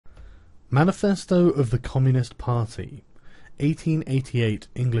Manifesto of the Communist Party, 1888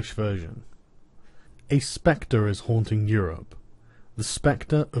 English version. A spectre is haunting Europe, the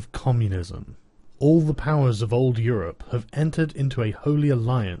spectre of communism. All the powers of old Europe have entered into a holy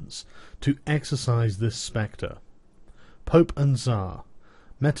alliance to exorcise this spectre. Pope and Tsar,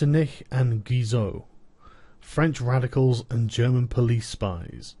 Metternich and Guizot, French radicals and German police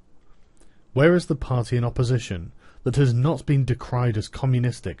spies. Where is the party in opposition that has not been decried as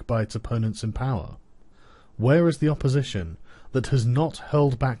communistic by its opponents in power? Where is the opposition that has not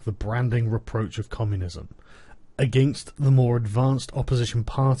hurled back the branding reproach of communism against the more advanced opposition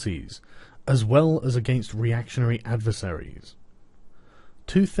parties, as well as against reactionary adversaries?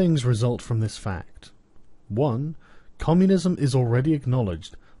 Two things result from this fact. 1. Communism is already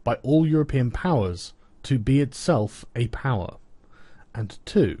acknowledged by all European powers to be itself a power. And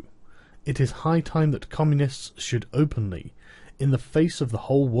 2. It is high time that communists should openly, in the face of the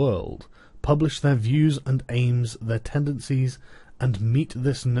whole world, publish their views and aims, their tendencies, and meet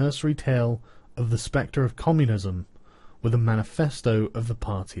this nursery tale of the spectre of communism with a manifesto of the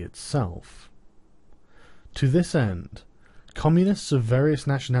party itself. To this end, communists of various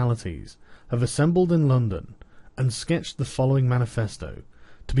nationalities have assembled in London and sketched the following manifesto,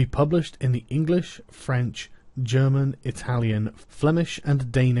 to be published in the English, French, German, Italian, Flemish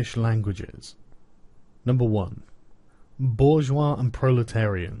and Danish languages. Number 1. Bourgeois and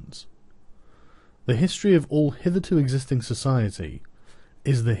Proletarians. The history of all hitherto existing society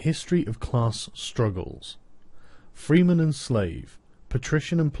is the history of class struggles. Freeman and slave,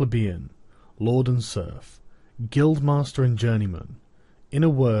 patrician and plebeian, lord and serf, guildmaster and journeyman, in a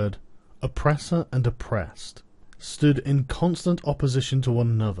word, oppressor and oppressed, stood in constant opposition to one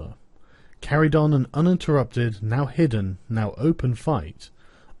another, carried on an uninterrupted, now hidden, now open fight,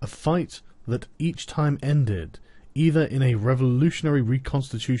 a fight that each time ended either in a revolutionary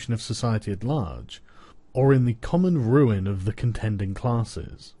reconstitution of society at large, or in the common ruin of the contending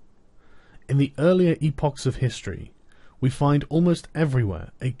classes. In the earlier epochs of history, we find almost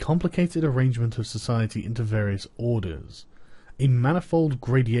everywhere a complicated arrangement of society into various orders, a manifold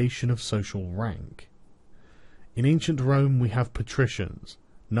gradation of social rank. In ancient Rome we have patricians,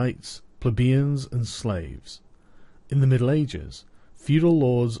 knights, plebeians and slaves. In the Middle Ages, feudal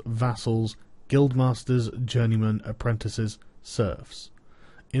lords, vassals, guildmasters, journeymen, apprentices, serfs.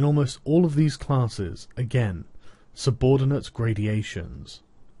 In almost all of these classes, again, subordinate gradations.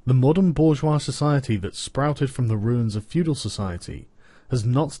 The modern bourgeois society that sprouted from the ruins of feudal society has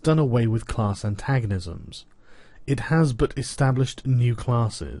not done away with class antagonisms. It has but established new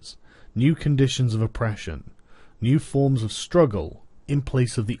classes, new conditions of oppression, new forms of struggle, in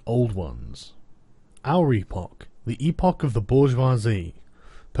place of the old ones. Our epoch, the epoch of the bourgeoisie,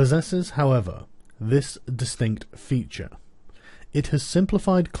 possesses, however, this distinct feature. It has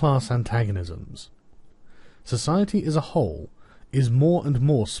simplified class antagonisms. Society as a whole is more and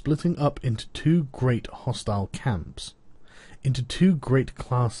more splitting up into two great hostile camps, into two great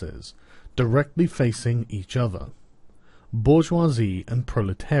classes, directly facing each other, bourgeoisie and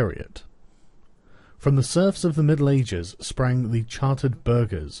proletariat. From the serfs of the Middle Ages sprang the chartered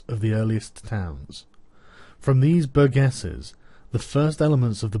burghers of the earliest towns. From these burgesses, the first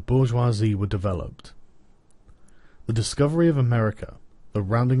elements of the bourgeoisie were developed. The discovery of America, the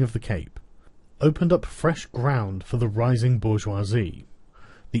rounding of the Cape, opened up fresh ground for the rising bourgeoisie.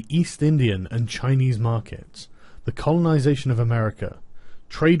 The East Indian and Chinese markets, the colonization of America,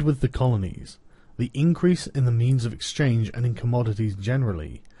 trade with the colonies, the increase in the means of exchange and in commodities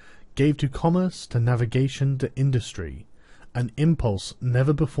generally, gave to commerce, to navigation, to industry, an impulse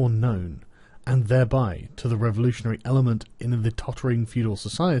never before known, and thereby to the revolutionary element in the tottering feudal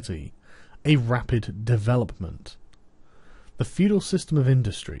society, a rapid development. The feudal system of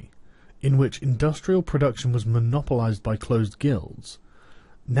industry, in which industrial production was monopolized by closed guilds,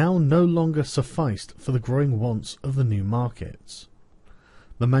 now no longer sufficed for the growing wants of the new markets.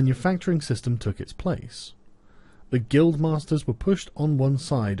 The manufacturing system took its place. The guildmasters were pushed on one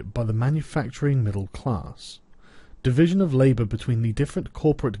side by the manufacturing middle class. Division of labour between the different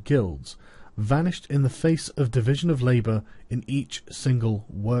corporate guilds vanished in the face of division of labour in each single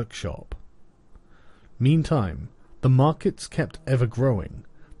workshop. Meantime, the markets kept ever growing,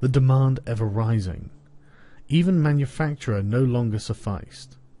 the demand ever rising. Even manufacture no longer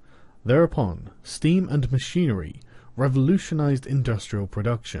sufficed. Thereupon, steam and machinery revolutionized industrial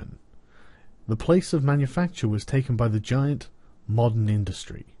production. The place of manufacture was taken by the giant modern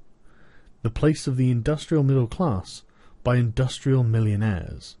industry. The place of the industrial middle class by industrial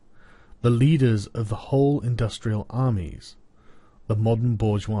millionaires. The leaders of the whole industrial armies, the modern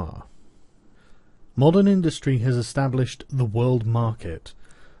bourgeois. Modern industry has established the world market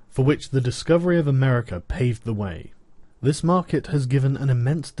for which the discovery of America paved the way. This market has given an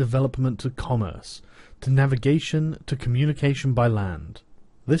immense development to commerce, to navigation, to communication by land.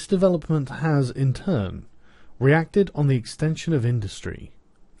 This development has, in turn, reacted on the extension of industry,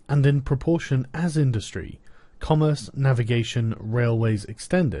 and in proportion as industry, commerce, navigation, railways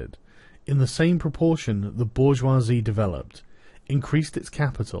extended, in the same proportion the bourgeoisie developed, increased its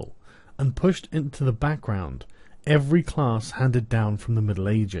capital, and pushed into the background every class handed down from the Middle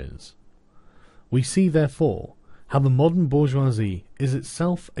Ages. We see, therefore, how the modern bourgeoisie is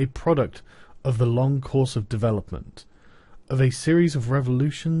itself a product of the long course of development, of a series of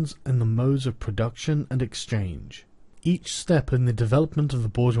revolutions in the modes of production and exchange. Each step in the development of the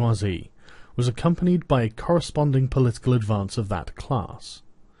bourgeoisie was accompanied by a corresponding political advance of that class.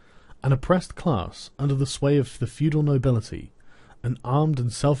 An oppressed class under the sway of the feudal nobility, an armed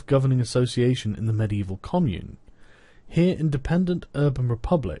and self-governing association in the medieval commune, here independent urban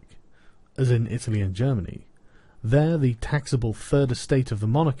republic, as in Italy and Germany, there the taxable third estate of the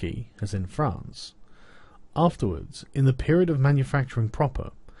monarchy, as in France. Afterwards, in the period of manufacturing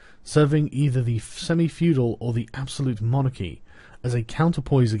proper, serving either the semi-feudal or the absolute monarchy as a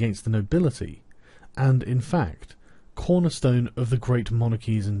counterpoise against the nobility, and, in fact, cornerstone of the great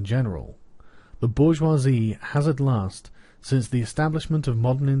monarchies in general, the bourgeoisie has at last, since the establishment of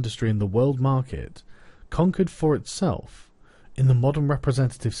modern industry in the world market, conquered for itself, in the modern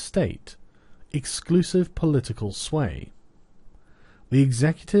representative state, exclusive political sway. The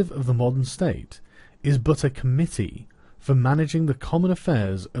executive of the modern state is but a committee for managing the common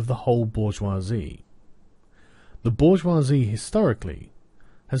affairs of the whole bourgeoisie. The bourgeoisie, historically,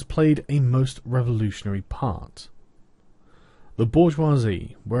 has played a most revolutionary part. The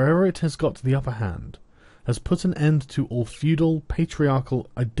bourgeoisie, wherever it has got the upper hand, has put an end to all feudal, patriarchal,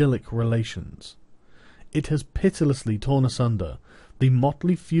 idyllic relations. It has pitilessly torn asunder the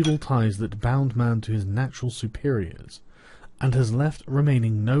motley feudal ties that bound man to his natural superiors, and has left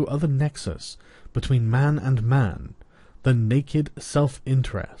remaining no other nexus between man and man than naked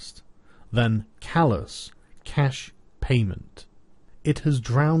self-interest, than callous cash payment. It has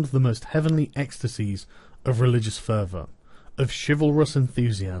drowned the most heavenly ecstasies of religious fervour, of chivalrous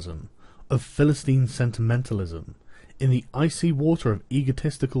enthusiasm, of Philistine sentimentalism, in the icy water of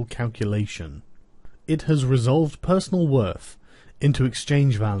egotistical calculation. It has resolved personal worth into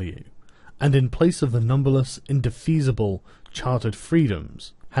exchange value, and in place of the numberless, indefeasible, chartered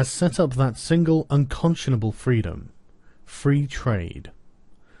freedoms, has set up that single unconscionable freedom, free trade.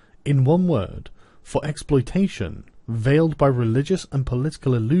 In one word, for exploitation, veiled by religious and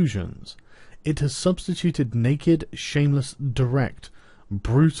political illusions, it has substituted naked, shameless, direct,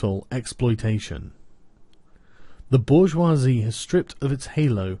 brutal exploitation. The bourgeoisie has stripped of its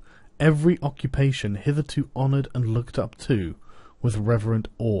halo every occupation hitherto honoured and looked up to with reverent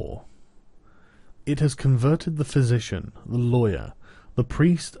awe. It has converted the physician, the lawyer, the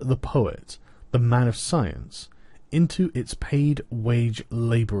priest, the poet, the man of science, into its paid wage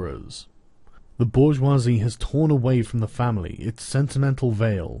labourers. The bourgeoisie has torn away from the family its sentimental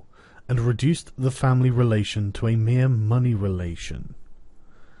veil, and reduced the family relation to a mere money relation.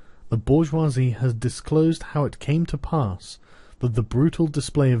 The bourgeoisie has disclosed how it came to pass that the brutal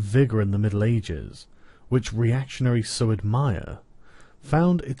display of vigour in the Middle Ages, which reactionaries so admire,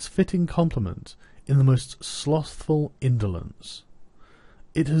 found its fitting complement in the most slothful indolence.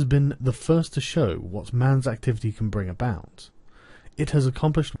 It has been the first to show what man's activity can bring about. It has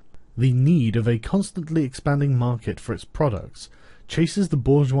accomplished the need of a constantly expanding market for its products, chases the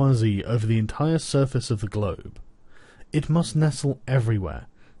bourgeoisie over the entire surface of the globe. It must nestle everywhere,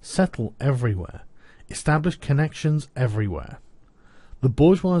 settle everywhere, establish connections everywhere. The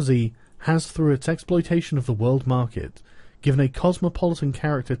bourgeoisie has, through its exploitation of the world market, given a cosmopolitan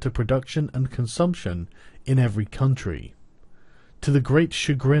character to production and consumption in every country. To the great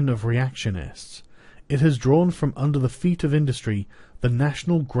chagrin of reactionists, it has drawn from under the feet of industry the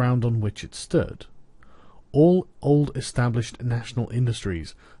national ground on which it stood. All old established national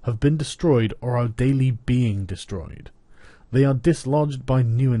industries have been destroyed or are daily being destroyed. They are dislodged by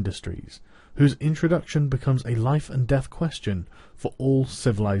new industries, whose introduction becomes a life and death question for all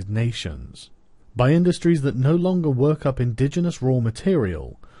civilized nations. By industries that no longer work up indigenous raw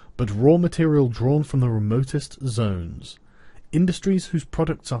material, but raw material drawn from the remotest zones. Industries whose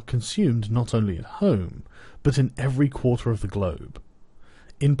products are consumed not only at home, but in every quarter of the globe.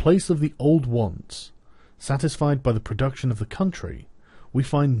 In place of the old wants, satisfied by the production of the country, we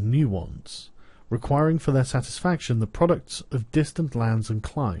find new wants, requiring for their satisfaction the products of distant lands and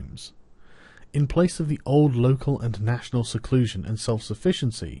climes. In place of the old local and national seclusion and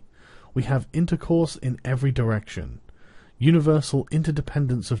self-sufficiency, we have intercourse in every direction, universal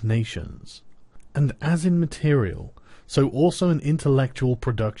interdependence of nations, and as in material, so also in intellectual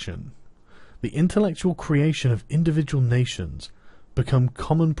production, the intellectual creation of individual nations become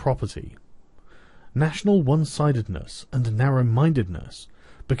common property. National one-sidedness and narrow-mindedness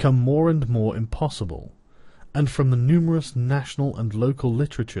become more and more impossible, and from the numerous national and local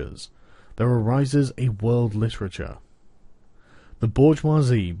literatures there arises a world literature. The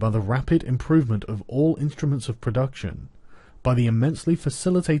bourgeoisie, by the rapid improvement of all instruments of production, by the immensely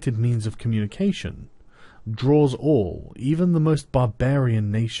facilitated means of communication, draws all, even the most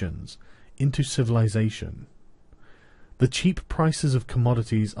barbarian nations, into civilization. The cheap prices of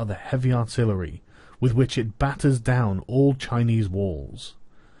commodities are the heavy artillery with which it batters down all Chinese walls,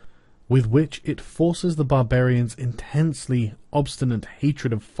 with which it forces the barbarians' intensely obstinate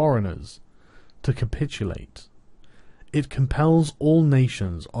hatred of foreigners to capitulate. It compels all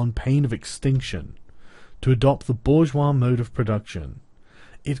nations, on pain of extinction, to adopt the bourgeois mode of production.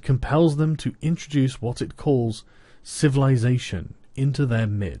 It compels them to introduce what it calls civilization into their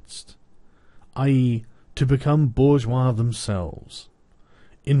midst, i.e., to become bourgeois themselves.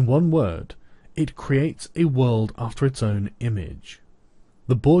 In one word, it creates a world after its own image.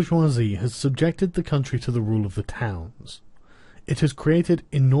 The bourgeoisie has subjected the country to the rule of the towns. It has created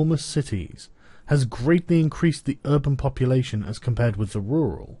enormous cities, has greatly increased the urban population as compared with the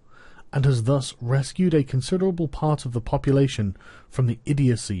rural, and has thus rescued a considerable part of the population from the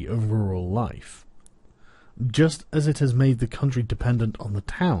idiocy of rural life. Just as it has made the country dependent on the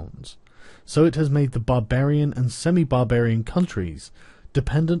towns, so it has made the barbarian and semi-barbarian countries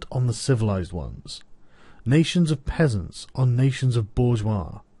dependent on the civilized ones, nations of peasants on nations of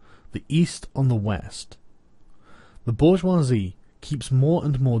bourgeois, the East on the West. The bourgeoisie keeps more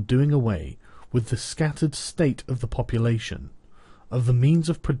and more doing away with the scattered state of the population, of the means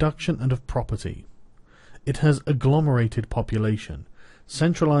of production and of property. It has agglomerated population,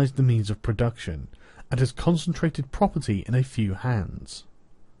 centralized the means of production, and has concentrated property in a few hands.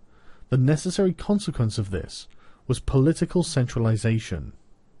 The necessary consequence of this was political centralization.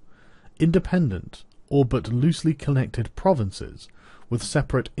 Independent, or but loosely connected provinces, with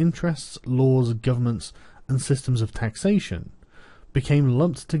separate interests, laws, governments, and systems of taxation, became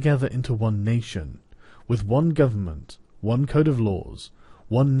lumped together into one nation, with one government, one code of laws,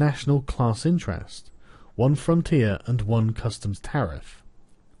 one national class interest, one frontier and one customs tariff.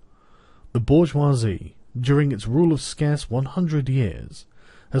 The bourgeoisie, during its rule of scarce 100 years,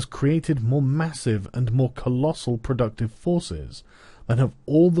 has created more massive and more colossal productive forces than have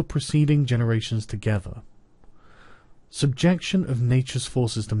all the preceding generations together. Subjection of nature's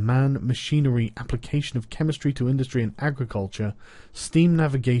forces to man, machinery, application of chemistry to industry and agriculture, steam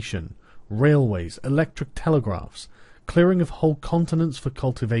navigation, railways, electric telegraphs, clearing of whole continents for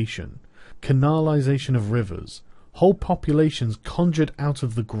cultivation, canalization of rivers, whole populations conjured out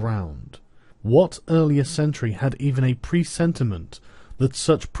of the ground. What earlier century had even a presentiment that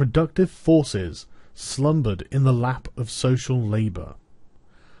such productive forces slumbered in the lap of social labour?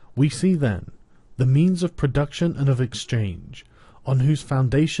 We see then the means of production and of exchange, on whose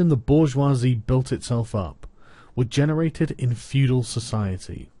foundation the bourgeoisie built itself up, were generated in feudal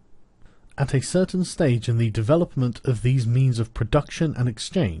society. At a certain stage in the development of these means of production and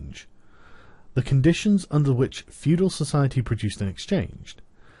exchange, the conditions under which feudal society produced and exchanged,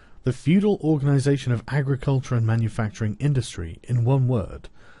 the feudal organization of agriculture and manufacturing industry, in one word,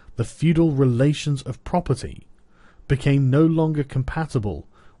 the feudal relations of property, became no longer compatible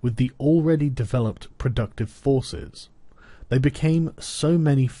with the already developed productive forces. They became so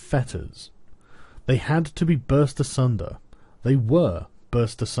many fetters. They had to be burst asunder. They were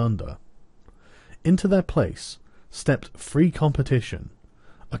burst asunder. Into their place stepped free competition,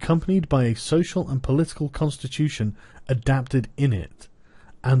 accompanied by a social and political constitution adapted in it,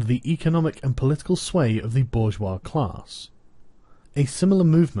 and the economic and political sway of the bourgeois class. A similar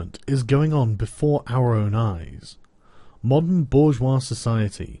movement is going on before our own eyes. Modern bourgeois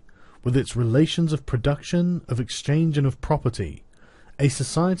society, with its relations of production, of exchange and of property, a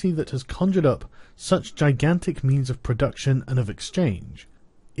society that has conjured up such gigantic means of production and of exchange,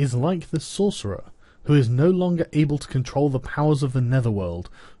 is like the sorcerer who is no longer able to control the powers of the netherworld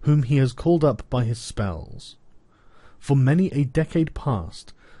whom he has called up by his spells. For many a decade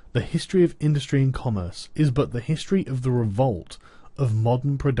past, the history of industry and commerce is but the history of the revolt of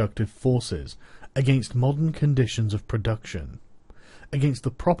modern productive forces against modern conditions of production, against the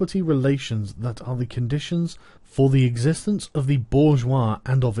property relations that are the conditions for the existence of the bourgeois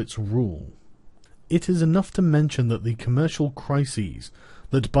and of its rule. It is enough to mention that the commercial crises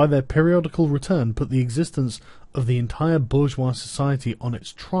that by their periodical return put the existence of the entire bourgeois society on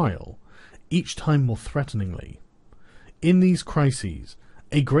its trial, each time more threateningly, In these crises,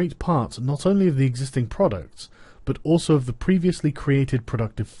 a great part not only of the existing products, but also of the previously created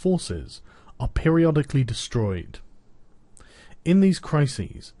productive forces, are periodically destroyed. In these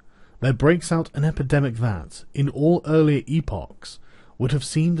crises, there breaks out an epidemic that, in all earlier epochs, would have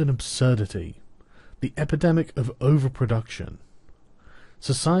seemed an absurdity, the epidemic of overproduction.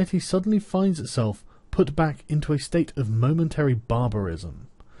 Society suddenly finds itself put back into a state of momentary barbarism.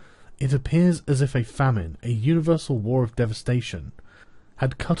 It appears as if a famine, a universal war of devastation,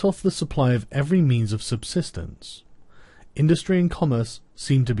 had cut off the supply of every means of subsistence. Industry and commerce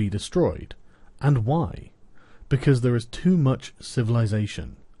seem to be destroyed. And why? Because there is too much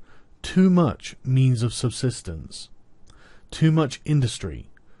civilization, too much means of subsistence, too much industry,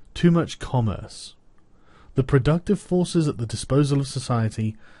 too much commerce. The productive forces at the disposal of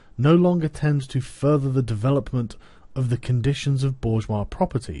society no longer tend to further the development of the conditions of bourgeois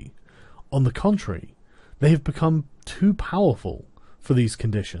property. On the contrary, they have become too powerful for these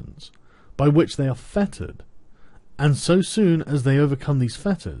conditions, by which they are fettered, and so soon as they overcome these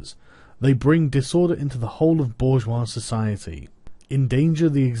fetters, they bring disorder into the whole of bourgeois society, endanger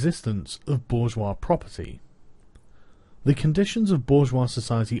the existence of bourgeois property. The conditions of bourgeois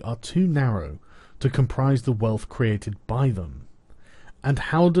society are too narrow to comprise the wealth created by them. And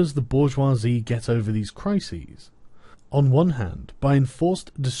how does the bourgeoisie get over these crises? On one hand, by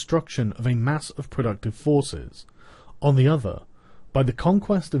enforced destruction of a mass of productive forces, on the other, by the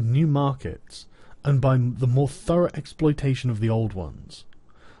conquest of new markets, and by the more thorough exploitation of the old ones.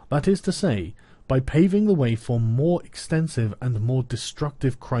 That is to say, by paving the way for more extensive and more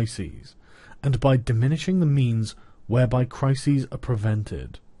destructive crises, and by diminishing the means whereby crises are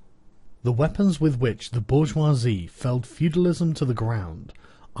prevented. The weapons with which the bourgeoisie felled feudalism to the ground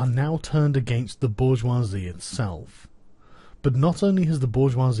are now turned against the bourgeoisie itself. But not only has the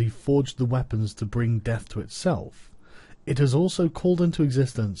bourgeoisie forged the weapons to bring death to itself, it has also called into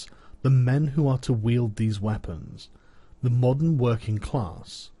existence the men who are to wield these weapons, the modern working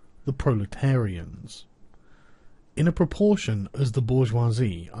class, the proletarians. In a proportion as the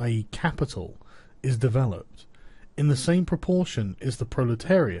bourgeoisie, i.e. capital, is developed, in the same proportion is the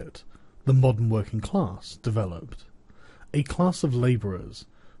proletariat, the modern working class, developed, a class of labourers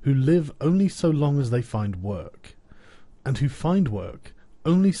who live only so long as they find work, and who find work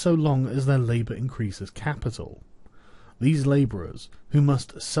only so long as their labour increases capital. These labourers, who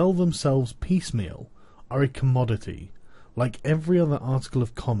must sell themselves piecemeal, are a commodity, like every other article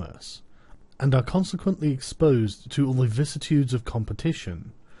of commerce, and are consequently exposed to all the vicissitudes of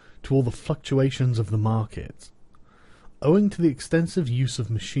competition, to all the fluctuations of the market. Owing to the extensive use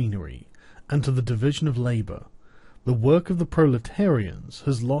of machinery, and to the division of labour, the work of the proletarians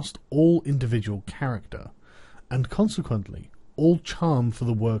has lost all individual character, and consequently all charm for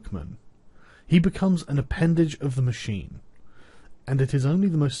the workman. He becomes an appendage of the machine, and it is only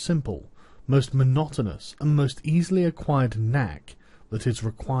the most simple, most monotonous, and most easily acquired knack that is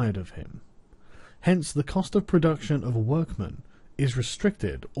required of him. Hence the cost of production of a workman is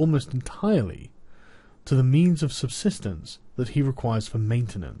restricted almost entirely to the means of subsistence that he requires for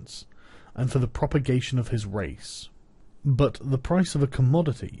maintenance, and for the propagation of his race. But the price of a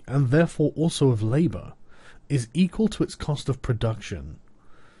commodity, and therefore also of labour, is equal to its cost of production.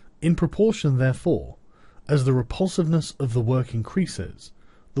 In proportion, therefore, as the repulsiveness of the work increases,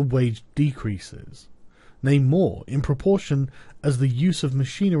 the wage decreases. Nay, more, in proportion as the use of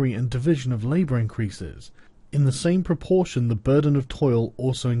machinery and division of labour increases, in the same proportion the burden of toil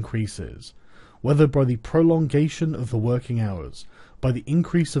also increases, whether by the prolongation of the working hours, by the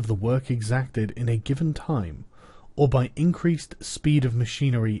increase of the work exacted in a given time, or by increased speed of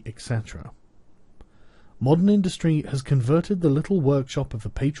machinery, etc. Modern industry has converted the little workshop of the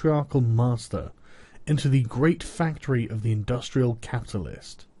patriarchal master into the great factory of the industrial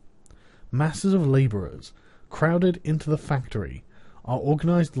capitalist. Masses of labourers, crowded into the factory, are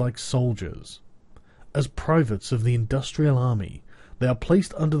organised like soldiers. As privates of the industrial army, they are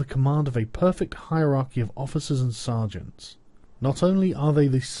placed under the command of a perfect hierarchy of officers and sergeants. Not only are they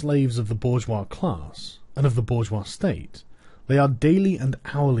the slaves of the bourgeois class, and of the bourgeois state, they are daily and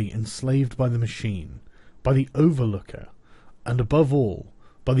hourly enslaved by the machine, by the overlooker, and above all,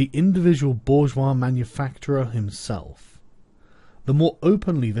 by the individual bourgeois manufacturer himself. The more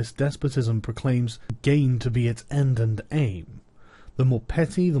openly this despotism proclaims gain to be its end and aim, the more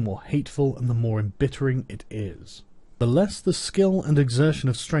petty, the more hateful, and the more embittering it is. The less the skill and exertion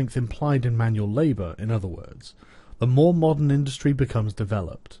of strength implied in manual labour, in other words, the more modern industry becomes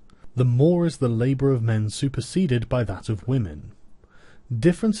developed, the more is the labour of men superseded by that of women.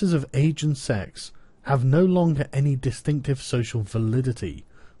 Differences of age and sex have no longer any distinctive social validity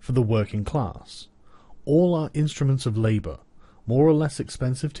for the working class. All are instruments of labour, more or less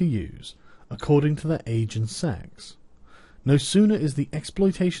expensive to use, according to their age and sex. No sooner is the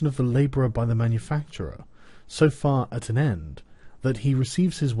exploitation of the labourer by the manufacturer so far at an end that he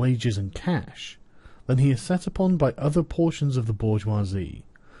receives his wages in cash, than he is set upon by other portions of the bourgeoisie,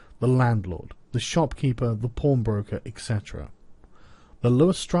 the landlord, the shopkeeper, the pawnbroker, etc. The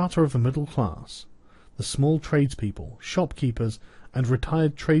lower strata of the middle class, the small tradespeople, shopkeepers, and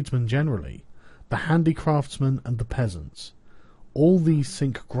retired tradesmen generally, the handicraftsmen and the peasants, all these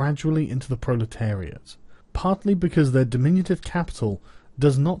sink gradually into the proletariat, partly because their diminutive capital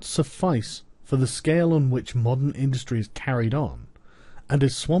does not suffice for the scale on which modern industry is carried on, and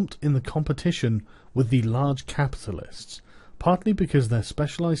is swamped in the competition with the large capitalists, partly because their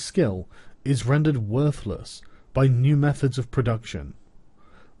specialized skill is rendered worthless by new methods of production.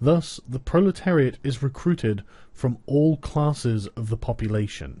 Thus, the proletariat is recruited from all classes of the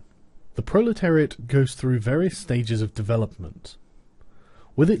population. The proletariat goes through various stages of development.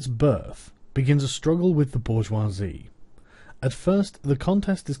 With its birth begins a struggle with the bourgeoisie. At first, the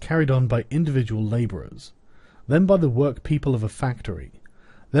contest is carried on by individual labourers, then by the work people of a factory,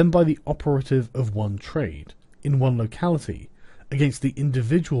 then by the operative of one trade, in one locality, against the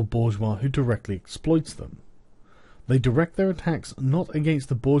individual bourgeois who directly exploits them. They direct their attacks not against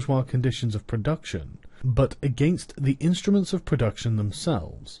the bourgeois conditions of production, but against the instruments of production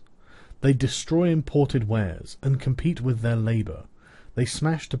themselves. They destroy imported wares and compete with their labour. They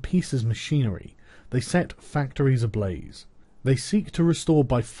smash to pieces machinery. They set factories ablaze. They seek to restore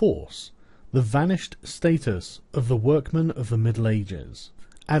by force the vanished status of the workmen of the Middle Ages.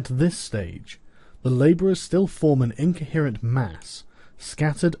 At this stage, the labourers still form an incoherent mass,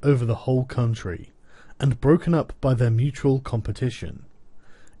 scattered over the whole country, and broken up by their mutual competition.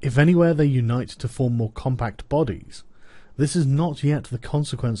 If anywhere they unite to form more compact bodies, this is not yet the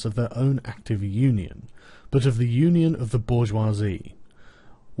consequence of their own active union, but of the union of the bourgeoisie,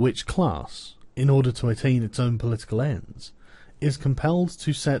 which class, in order to attain its own political ends, is compelled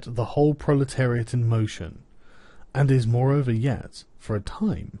to set the whole proletariat in motion, and is moreover yet, for a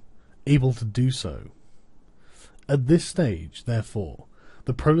time, able to do so. At this stage, therefore,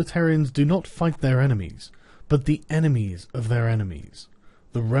 the proletarians do not fight their enemies, but the enemies of their enemies,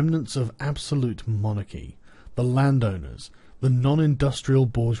 the remnants of absolute monarchy, the landowners, the non-industrial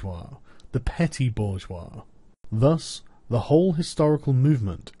bourgeois, the petty bourgeois. Thus, the whole historical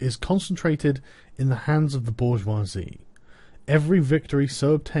movement is concentrated in the hands of the bourgeoisie. Every victory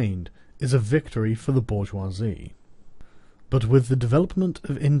so obtained is a victory for the bourgeoisie. But with the development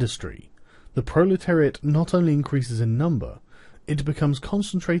of industry, the proletariat not only increases in number, it becomes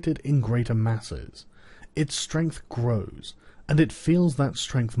concentrated in greater masses. Its strength grows, and it feels that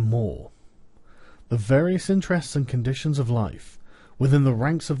strength more. The various interests and conditions of life within the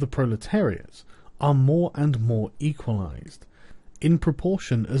ranks of the proletariat are more and more equalized, in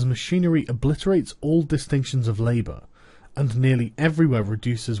proportion as machinery obliterates all distinctions of labour, and nearly everywhere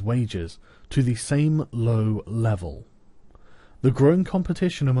reduces wages to the same low level. The growing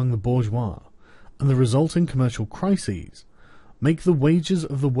competition among the bourgeois, and the resulting commercial crises, make the wages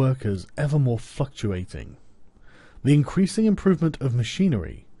of the workers ever more fluctuating. The increasing improvement of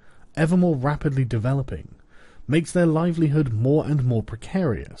machinery, ever more rapidly developing, makes their livelihood more and more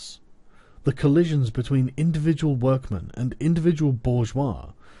precarious. The collisions between individual workmen and individual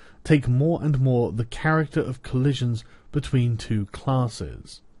bourgeois take more and more the character of collisions between two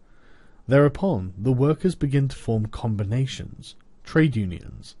classes. Thereupon, the workers begin to form combinations, trade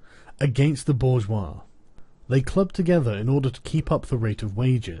unions, against the bourgeois. They club together in order to keep up the rate of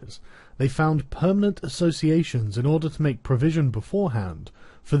wages. They found permanent associations in order to make provision beforehand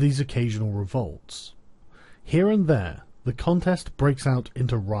for these occasional revolts. Here and there, the contest breaks out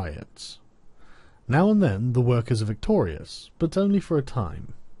into riots. Now and then the workers are victorious, but only for a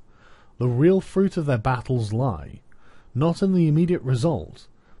time. The real fruit of their battles lie, not in the immediate result,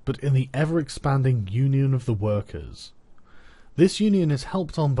 but in the ever-expanding union of the workers. This union is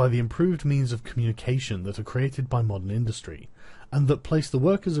helped on by the improved means of communication that are created by modern industry, and that place the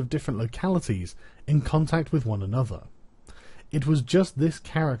workers of different localities in contact with one another. It was just this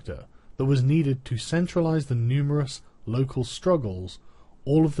character that was needed to centralize the numerous local struggles,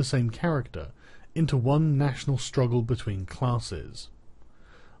 all of the same character, into one national struggle between classes.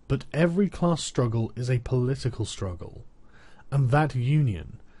 But every class struggle is a political struggle, and that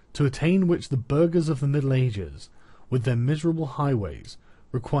union, to attain which the burghers of the Middle Ages, with their miserable highways,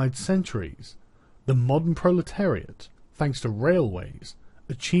 required centuries, the modern proletariat, thanks to railways,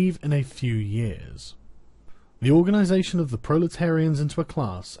 achieve in a few years. The organization of the proletarians into a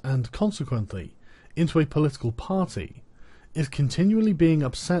class, and consequently into a political party, is continually being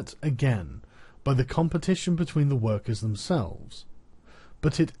upset again by the competition between the workers themselves.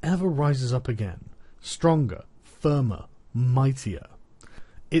 But it ever rises up again, stronger, firmer, mightier.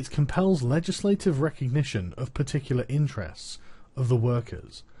 It compels legislative recognition of particular interests of the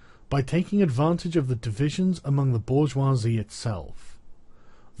workers by taking advantage of the divisions among the bourgeoisie itself.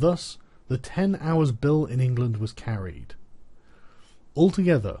 Thus, the 10 Hours Bill in England was carried.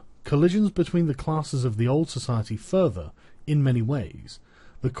 Altogether, collisions between the classes of the old society further, in many ways,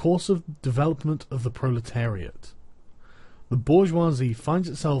 the course of development of the proletariat. The bourgeoisie finds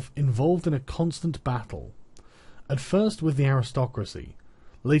itself involved in a constant battle, at first with the aristocracy,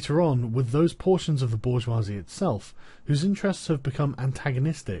 later on with those portions of the bourgeoisie itself whose interests have become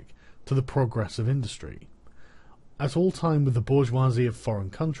antagonistic to the progress of industry, at all time with the bourgeoisie of foreign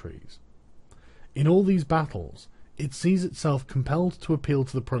countries. In all these battles, it sees itself compelled to appeal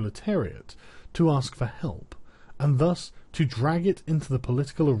to the proletariat to ask for help, and thus to drag it into the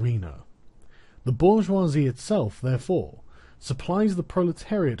political arena. The bourgeoisie itself, therefore, supplies the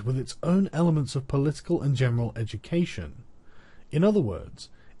proletariat with its own elements of political and general education. In other words,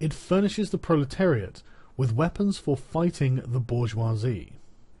 it furnishes the proletariat with weapons for fighting the bourgeoisie.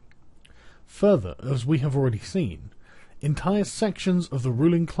 Further, as we have already seen, entire sections of the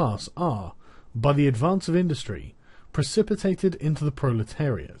ruling class are, by the advance of industry, precipitated into the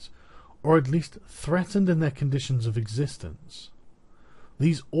proletariat, or at least threatened in their conditions of existence.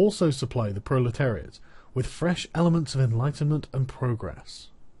 These also supply the proletariat with fresh elements of enlightenment and progress.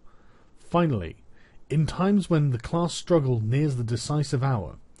 Finally, in times when the class struggle nears the decisive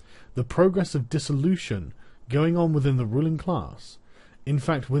hour, the progress of dissolution going on within the ruling class, in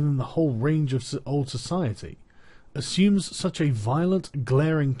fact within the whole range of old society, assumes such a violent,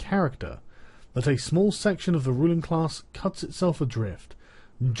 glaring character that a small section of the ruling class cuts itself adrift,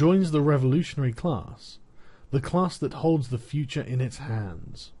 joins the revolutionary class, the class that holds the future in its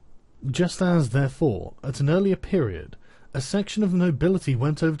hands. Just as, therefore, at an earlier period, a section of the nobility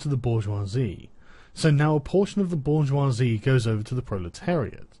went over to the bourgeoisie, so now a portion of the bourgeoisie goes over to the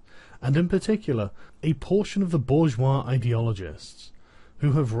proletariat, and in particular a portion of the bourgeois ideologists,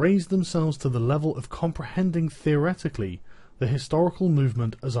 who have raised themselves to the level of comprehending theoretically the historical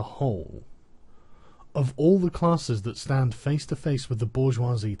movement as a whole. Of all the classes that stand face to face with the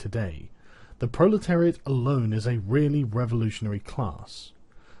bourgeoisie today, the proletariat alone is a really revolutionary class.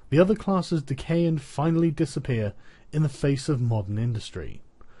 The other classes decay and finally disappear in the face of modern industry.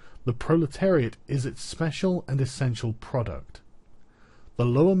 The proletariat is its special and essential product. The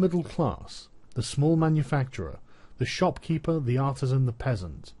lower middle class, the small manufacturer, the shopkeeper, the artisan, the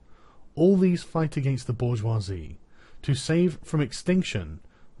peasant, all these fight against the bourgeoisie to save from extinction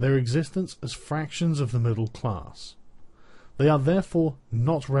their existence as fractions of the middle class. They are therefore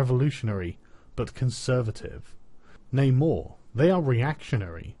not revolutionary, but conservative. Nay more, they are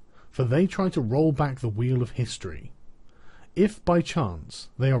reactionary, for they try to roll back the wheel of history. If by chance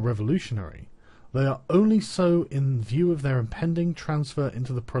they are revolutionary, they are only so in view of their impending transfer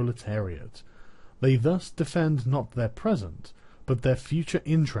into the proletariat. They thus defend not their present, but their future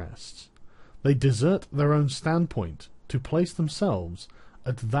interests. They desert their own standpoint to place themselves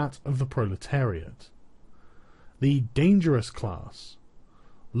at that of the proletariat. The dangerous class,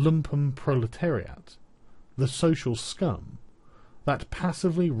 lumpen proletariat, the social scum, that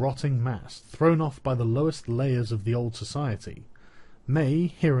passively rotting mass thrown off by the lowest layers of the old society, may,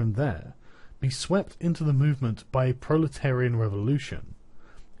 here and there, be swept into the movement by a proletarian revolution.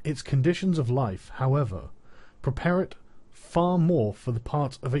 Its conditions of life, however, prepare it far more for the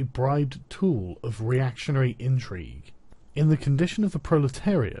part of a bribed tool of reactionary intrigue. In the condition of the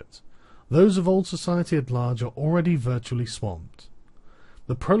proletariat, those of old society at large are already virtually swamped.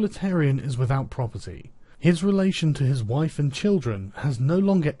 The proletarian is without property. His relation to his wife and children has no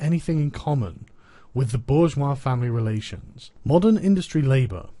longer anything in common with the bourgeois family relations. Modern industry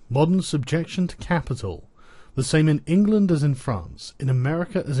labour, modern subjection to capital, the same in England as in France, in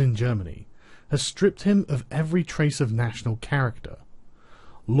America as in Germany, has stripped him of every trace of national character.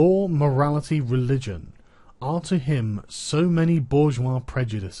 Law, morality, religion are to him so many bourgeois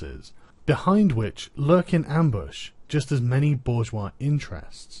prejudices, behind which lurk in ambush just as many bourgeois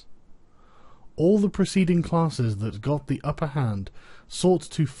interests. All the preceding classes that got the upper hand sought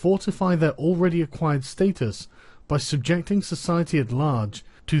to fortify their already acquired status by subjecting society at large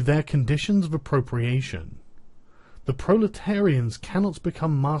to their conditions of appropriation. The proletarians cannot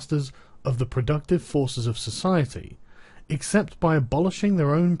become masters of the productive forces of society, except by abolishing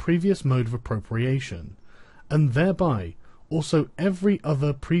their own previous mode of appropriation, and thereby also every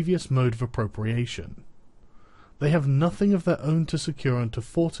other previous mode of appropriation. They have nothing of their own to secure and to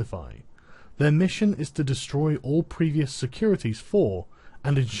fortify. Their mission is to destroy all previous securities for,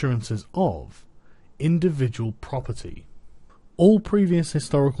 and insurances of, individual property. All previous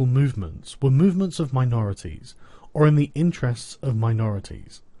historical movements were movements of minorities, or in the interests of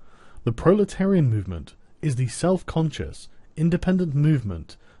minorities. The proletarian movement is the self-conscious, independent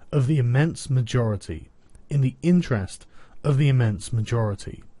movement of the immense majority, in the interest of the immense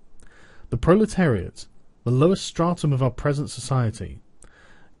majority. The proletariat, the lowest stratum of our present society,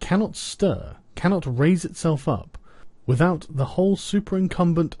 cannot stir, cannot raise itself up, without the whole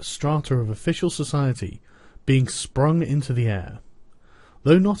superincumbent strata of official society being sprung into the air.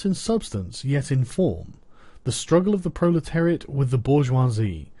 Though not in substance, yet in form, the struggle of the proletariat with the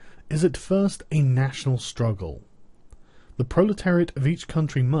bourgeoisie is at first a national struggle. The proletariat of each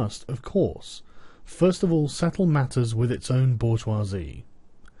country must, of course, first of all settle matters with its own bourgeoisie.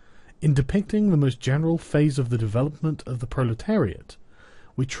 In depicting the most general phase of the development of the proletariat,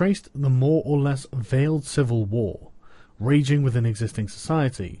 we traced the more or less veiled civil war, raging within existing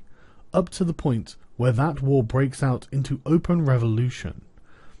society, up to the point where that war breaks out into open revolution,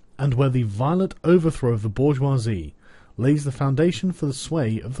 and where the violent overthrow of the bourgeoisie lays the foundation for the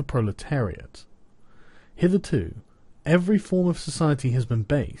sway of the proletariat. Hitherto, every form of society has been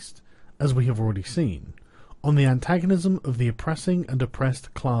based, as we have already seen, on the antagonism of the oppressing and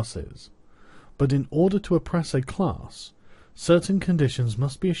oppressed classes. But in order to oppress a class, certain conditions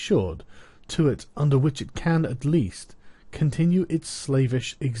must be assured to it under which it can, at least, continue its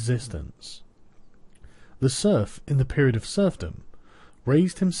slavish existence. The serf, in the period of serfdom,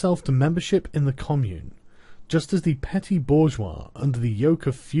 raised himself to membership in the commune, just as the petty bourgeois, under the yoke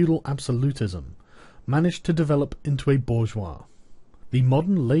of feudal absolutism, managed to develop into a bourgeois. The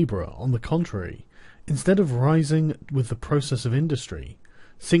modern labourer, on the contrary, instead of rising with the process of industry,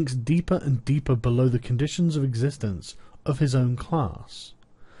 sinks deeper and deeper below the conditions of existence of his own class.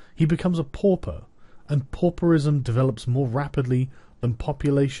 He becomes a pauper, and pauperism develops more rapidly than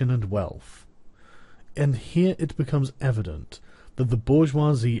population and wealth. And here it becomes evident that the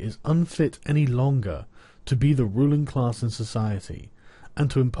bourgeoisie is unfit any longer to be the ruling class in society, and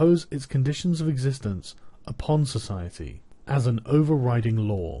to impose its conditions of existence upon society as an overriding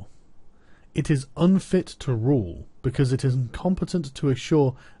law. It is unfit to rule because it is incompetent to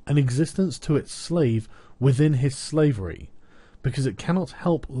assure an existence to its slave within his slavery, because it cannot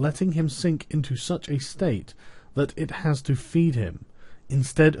help letting him sink into such a state that it has to feed him,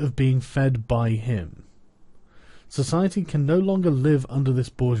 instead of being fed by him. Society can no longer live under this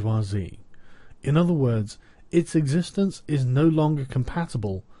bourgeoisie. In other words, its existence is no longer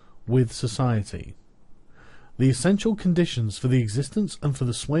compatible with society. The essential conditions for the existence and for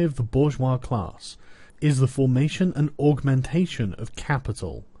the sway of the bourgeois class is the formation and augmentation of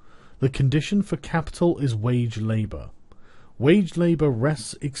capital. The condition for capital is wage labour. Wage labour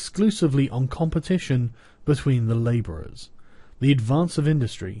rests exclusively on competition between the labourers. The advance of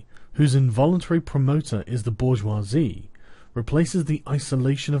industry, whose involuntary promoter is the bourgeoisie, replaces the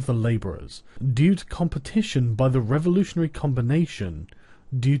isolation of the labourers, due to competition, by the revolutionary combination,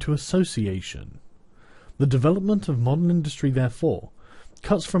 due to association. The development of modern industry, therefore,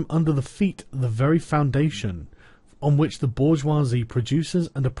 cuts from under the feet the very foundation on which the bourgeoisie produces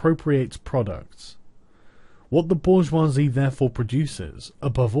and appropriates products. What the bourgeoisie therefore produces,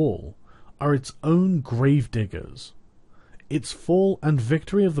 above all, are its own grave-diggers. Its fall and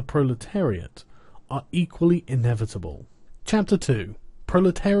victory of the proletariat are equally inevitable. Chapter 2.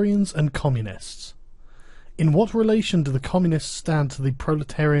 Proletarians and Communists. In what relation do the Communists stand to the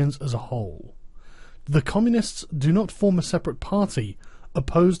proletarians as a whole? The Communists do not form a separate party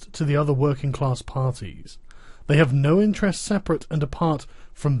opposed to the other working-class parties. They have no interests separate and apart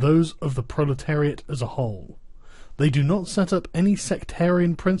from those of the proletariat as a whole. They do not set up any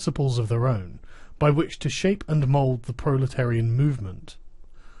sectarian principles of their own, by which to shape and mould the proletarian movement.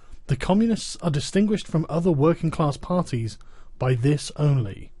 The Communists are distinguished from other working-class parties by this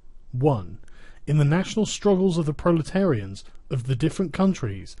only. 1. In the national struggles of the proletarians of the different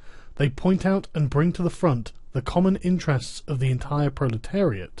countries, they point out and bring to the front the common interests of the entire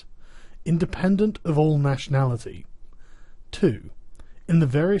proletariat, independent of all nationality. 2. In the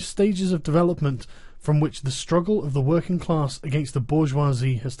various stages of development from which the struggle of the working class against the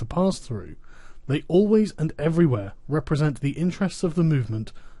bourgeoisie has to pass through, they always and everywhere represent the interests of the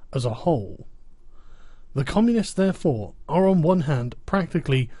movement as a whole. The Communists, therefore, are on one hand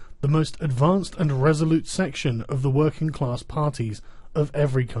practically the most advanced and resolute section of the working class parties of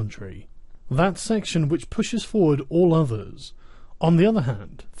every country, that section which pushes forward all others. On the other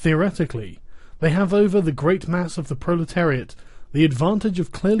hand, theoretically, they have over the great mass of the proletariat the advantage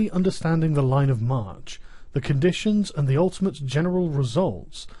of clearly understanding the line of march, the conditions and the ultimate general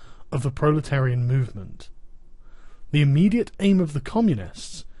results of the proletarian movement. The immediate aim of the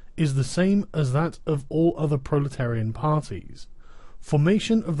Communists is the same as that of all other proletarian parties: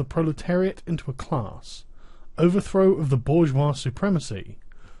 formation of the proletariat into a class, overthrow of the bourgeois supremacy,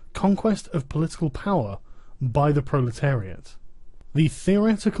 conquest of political power by the proletariat. The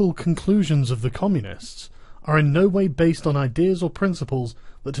theoretical conclusions of the communists are in no way based on ideas or principles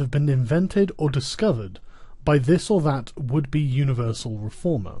that have been invented or discovered by this or that would-be universal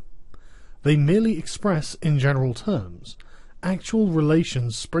reformer. They merely express, in general terms, actual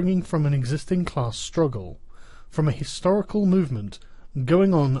relations springing from an existing class struggle, from a historical movement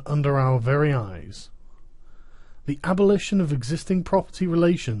going on under our very eyes. The abolition of existing property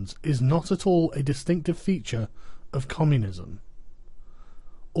relations is not at all a distinctive feature of communism.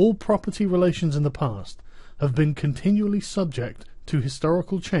 All property relations in the past have been continually subject to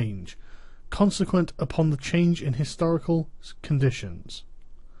historical change, consequent upon the change in historical conditions.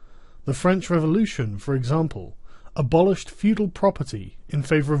 The French Revolution, for example, abolished feudal property in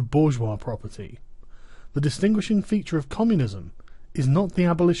favour of bourgeois property. The distinguishing feature of communism is not the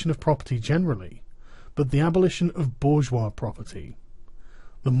abolition of property generally, but the abolition of bourgeois property.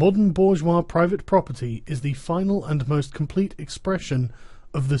 The modern bourgeois private property is the final and most complete expression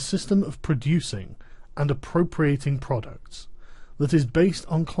of the system of producing and appropriating products that is based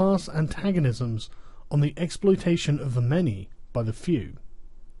on class antagonisms, on the exploitation of the many by the few.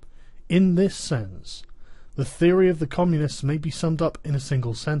 In this sense, the theory of the communists may be summed up in a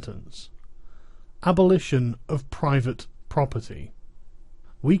single sentence: abolition of private property.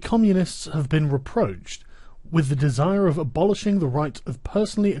 We communists have been reproached with the desire of abolishing the right of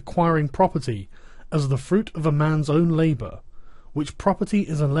personally acquiring property as the fruit of a man's own labour, which property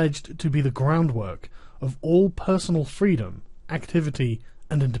is alleged to be the groundwork of all personal freedom, activity,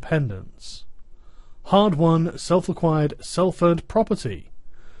 and independence. Hard-won, self-acquired, self-earned property.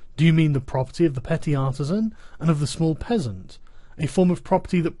 Do you mean the property of the petty artisan and of the small peasant, a form of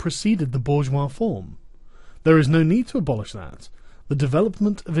property that preceded the bourgeois form? There is no need to abolish that. The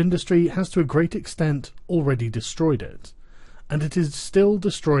development of industry has to a great extent already destroyed it, and it is still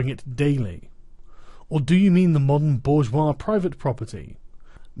destroying it daily. Or do you mean the modern bourgeois private property?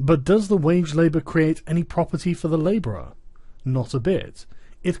 But does the wage labour create any property for the labourer? Not a bit.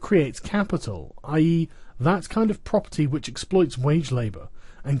 It creates capital, i.e. that kind of property which exploits wage labour,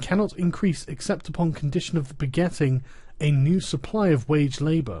 and cannot increase except upon condition of begetting a new supply of wage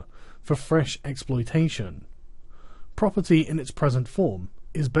labour for fresh exploitation. Property in its present form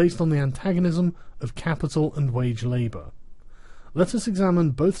is based on the antagonism of capital and wage labour. Let us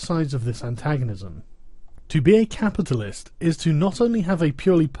examine both sides of this antagonism. To be a capitalist is to not only have a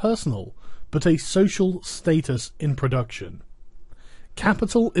purely personal, but a social status in production.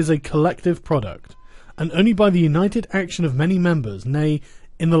 Capital is a collective product, and only by the united action of many members, nay,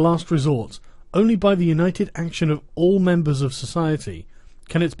 in the last resort, only by the united action of all members of society,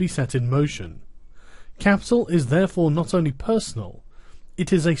 can it be set in motion. Capital is therefore not only personal,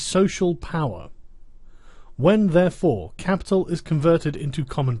 it is a social power. When, therefore, capital is converted into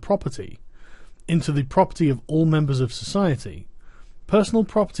common property, into the property of all members of society, personal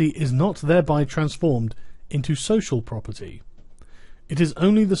property is not thereby transformed into social property. It is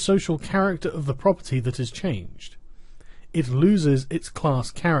only the social character of the property that is changed. It loses its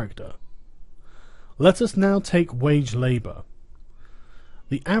class character. Let us now take wage labour.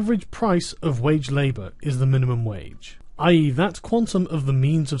 The average price of wage labour is the minimum wage, i.e. that quantum of the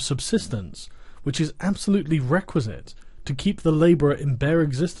means of subsistence which is absolutely requisite to keep the labourer in bare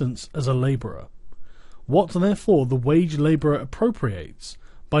existence as a labourer. What, therefore, the wage labourer appropriates,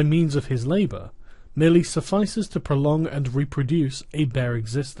 by means of his labour, merely suffices to prolong and reproduce a bare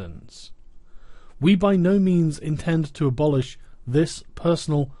existence. We by no means intend to abolish this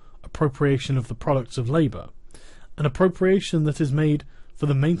personal appropriation of the products of labour, an appropriation that is made for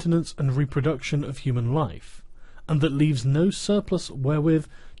the maintenance and reproduction of human life, and that leaves no surplus wherewith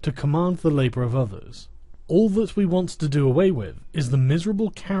to command the labour of others. All that we want to do away with is the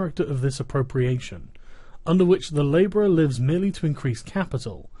miserable character of this appropriation, under which the labourer lives merely to increase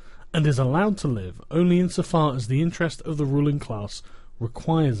capital, and is allowed to live only in so far as the interest of the ruling class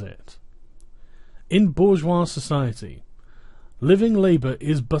requires it. In bourgeois society, living labour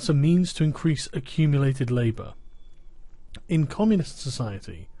is but a means to increase accumulated labour. In communist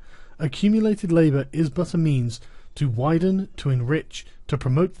society, accumulated labour is but a means to widen, to enrich, to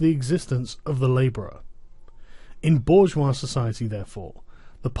promote the existence of the labourer. In bourgeois society, therefore,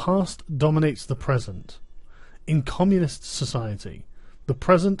 the past dominates the present. In communist society, the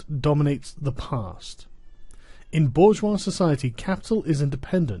present dominates the past. In bourgeois society, capital is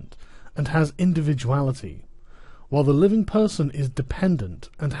independent and has individuality, while the living person is dependent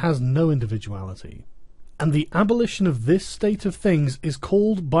and has no individuality. And the abolition of this state of things is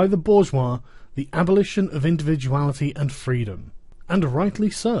called by the bourgeois the abolition of individuality and freedom. And rightly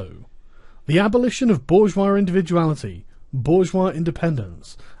so. The abolition of bourgeois individuality, bourgeois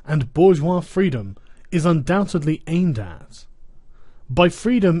independence, and bourgeois freedom is undoubtedly aimed at. By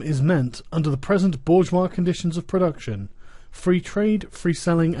freedom is meant, under the present bourgeois conditions of production, free trade, free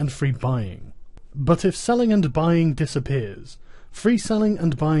selling, and free buying. But if selling and buying disappears, free selling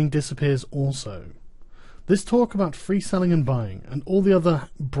and buying disappears also. This talk about free selling and buying, and all the other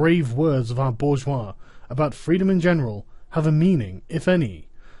brave words of our bourgeois about freedom in general, have a meaning, if any,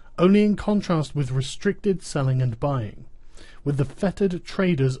 only in contrast with restricted selling and buying, with the fettered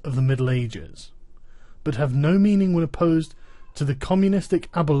traders of the Middle Ages, but have no meaning when opposed to the communistic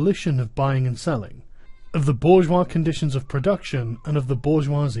abolition of buying and selling, of the bourgeois conditions of production, and of the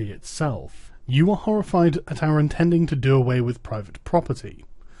bourgeoisie itself. You are horrified at our intending to do away with private property,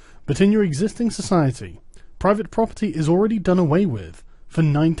 but in your existing society, private property is already done away with for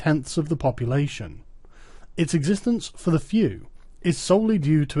 9/10 of the population. Its existence for the few is solely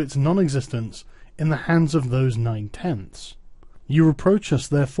due to its non-existence in the hands of those 9/10. You reproach us,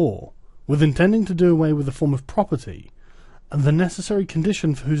 therefore, with intending to do away with a form of property, and the necessary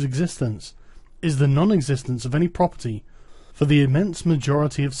condition for whose existence is the non-existence of any property for the immense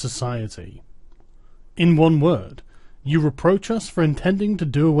majority of society. In one word, you reproach us for intending to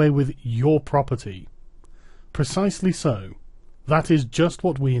do away with your property. Precisely so. That is just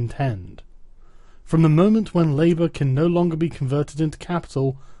what we intend. From the moment when labour can no longer be converted into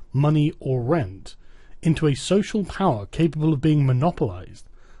capital, money, or rent, into a social power capable of being monopolized,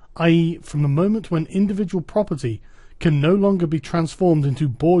 i.e., from the moment when individual property can no longer be transformed into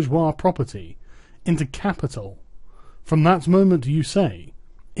bourgeois property, into capital, from that moment, you say,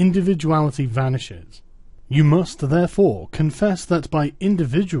 individuality vanishes. You must, therefore, confess that by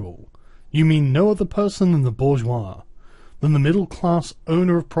individual you mean no other person than the bourgeois, than the middle-class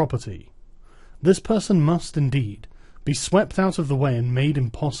owner of property. This person must, indeed, be swept out of the way and made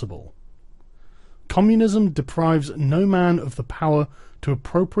impossible. Communism deprives no man of the power to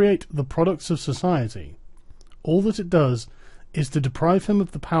appropriate the products of society. All that it does is to deprive him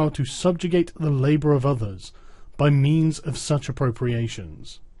of the power to subjugate the labour of others by means of such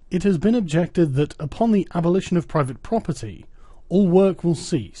appropriations. It has been objected that upon the abolition of private property, all work will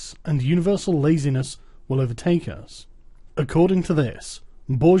cease, and universal laziness will overtake us. According to this,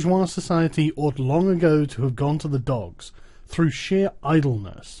 bourgeois society ought long ago to have gone to the dogs through sheer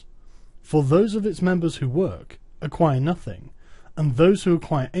idleness, for those of its members who work acquire nothing, and those who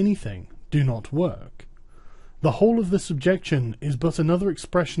acquire anything do not work. The whole of this objection is but another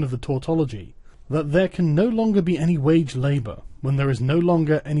expression of the tautology, that there can no longer be any wage labour when there is no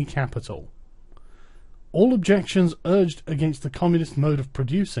longer any capital. All objections urged against the communist mode of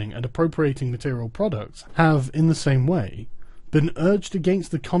producing and appropriating material products have, in the same way, been urged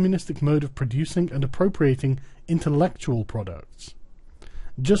against the communistic mode of producing and appropriating intellectual products.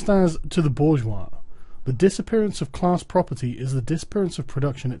 Just as, to the bourgeois, the disappearance of class property is the disappearance of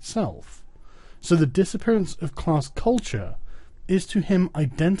production itself, so the disappearance of class culture is to him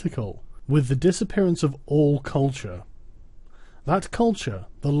identical with the disappearance of all culture. That culture,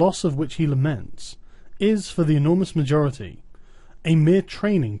 the loss of which he laments, is, for the enormous majority, a mere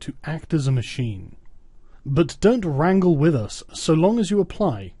training to act as a machine. But don't wrangle with us so long as you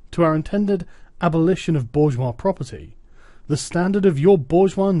apply, to our intended abolition of bourgeois property, the standard of your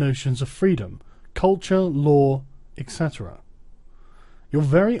bourgeois notions of freedom, culture, law, etc. Your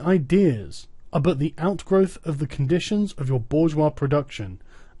very ideas are but the outgrowth of the conditions of your bourgeois production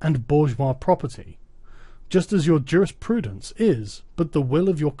and bourgeois property, just as your jurisprudence is but the will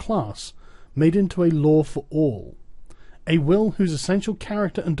of your class made into a law for all, a will whose essential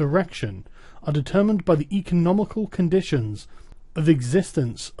character and direction are determined by the economical conditions of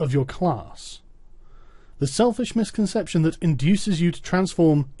existence of your class. The selfish misconception that induces you to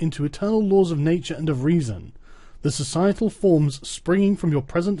transform into eternal laws of nature and of reason the societal forms springing from your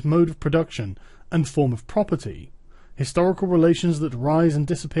present mode of production and form of property, historical relations that rise and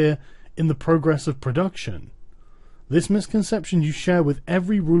disappear in the progress of production, this misconception you share with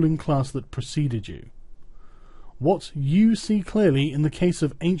every ruling class that preceded you. What you see clearly in the case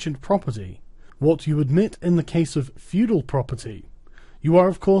of ancient property, what you admit in the case of feudal property, you are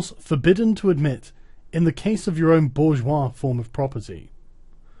of course forbidden to admit in the case of your own bourgeois form of property.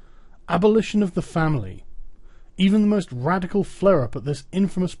 Abolition of the family, even the most radical flare-up at this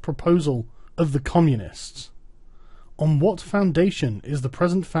infamous proposal of the communists. On what foundation is the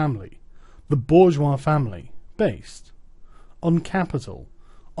present family, the bourgeois family, based? On capital,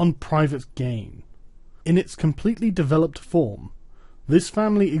 on private gain. In its completely developed form, This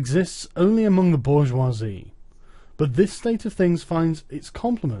family exists only among the bourgeoisie, but this state of things finds its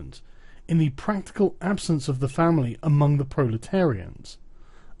complement in the practical absence of the family among the proletarians,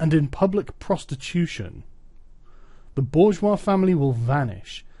 and in public prostitution. The bourgeois family will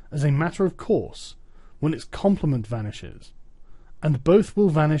vanish as a matter of course when its complement vanishes, and both will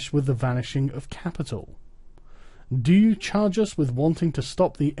vanish with the vanishing of capital. Do you charge us with wanting to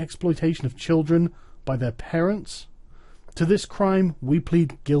stop the exploitation of children by their parents? To this crime we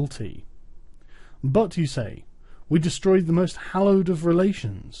plead guilty. But, you say, we destroyed the most hallowed of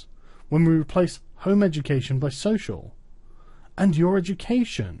relations when we replace home education by social. And your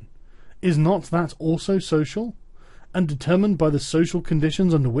education, is not that also social, and determined by the social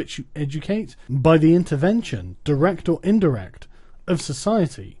conditions under which you educate, by the intervention, direct or indirect, of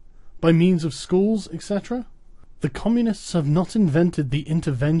society, by means of schools, etc.? The communists have not invented the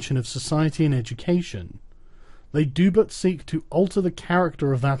intervention of society in education. They do but seek to alter the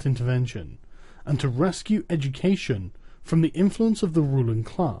character of that intervention, and to rescue education from the influence of the ruling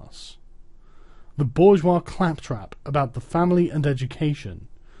class. The bourgeois claptrap about the family and education,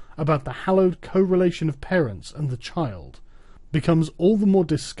 about the hallowed correlation of parents and the child, becomes all the more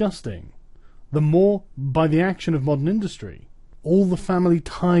disgusting, the more, by the action of modern industry, all the family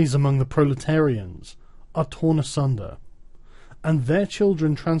ties among the proletarians are torn asunder, and their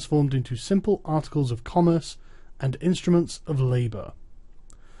children transformed into simple articles of commerce and instruments of labour.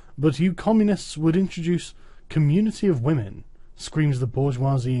 But you communists would introduce community of women, screams the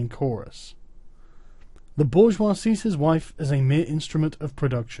bourgeoisie in chorus. The bourgeois sees his wife as a mere instrument of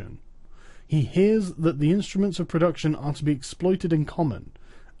production. He hears that the instruments of production are to be exploited in common,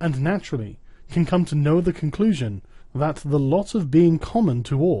 and naturally can come to no other conclusion that the lot of being common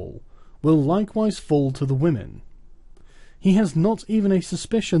to all will likewise fall to the women. He has not even a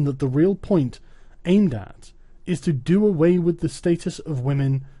suspicion that the real point aimed at is to do away with the status of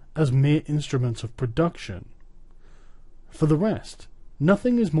women as mere instruments of production. For the rest,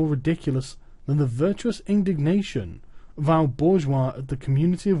 nothing is more ridiculous than the virtuous indignation of our bourgeois at the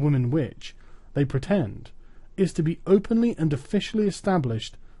community of women which, they pretend, is to be openly and officially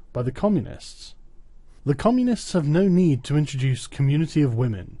established by the communists. The communists have no need to introduce community of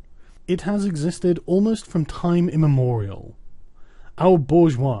women. It has existed almost from time immemorial. Our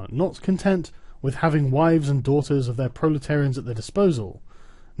bourgeois, not content with having wives and daughters of their proletarians at their disposal,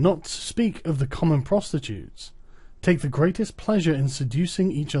 not to speak of the common prostitutes, take the greatest pleasure in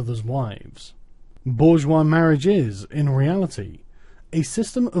seducing each other's wives. Bourgeois marriage is, in reality, a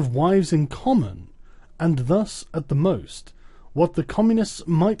system of wives in common, and thus, at the most, what the communists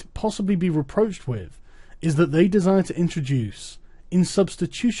might possibly be reproached with is that they desire to introduce, in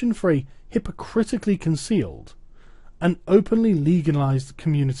substitution for a hypocritically concealed, an openly legalized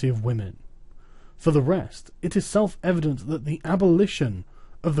community of women. For the rest, it is self-evident that the abolition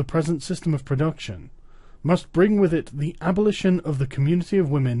of the present system of production must bring with it the abolition of the community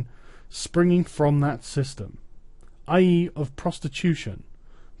of women springing from that system, i.e. of prostitution,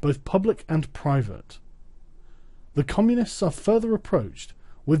 both public and private. The communists are further reproached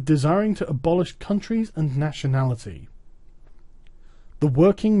with desiring to abolish countries and nationality. The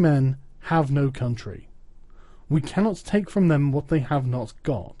working men have no country. We cannot take from them what they have not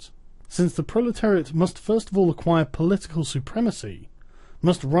got, since the proletariat must first of all acquire political supremacy,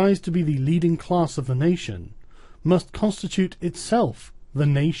 must rise to be the leading class of the nation, must constitute itself the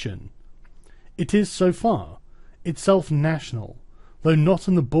nation. It is, so far, itself national, though not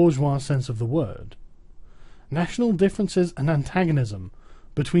in the bourgeois sense of the word. National differences and antagonism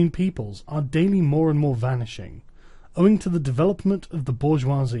between peoples are daily more and more vanishing, owing to the development of the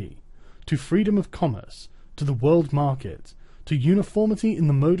bourgeoisie, to freedom of commerce, to the world market, to uniformity in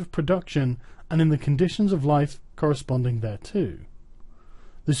the mode of production and in the conditions of life corresponding thereto.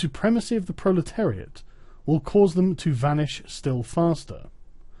 The supremacy of the proletariat will cause them to vanish still faster.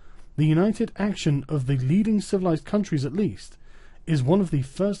 The united action of the leading civilized countries, at least, is one of the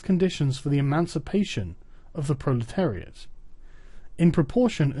first conditions for the emancipation of the proletariat. In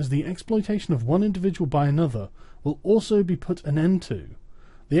proportion as the exploitation of one individual by another will also be put an end to,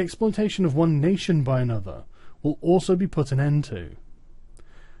 the exploitation of one nation by another will also be put an end to.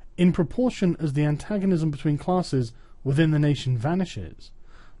 In proportion as the antagonism between classes within the nation vanishes,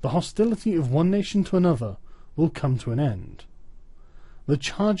 the hostility of one nation to another will come to an end. The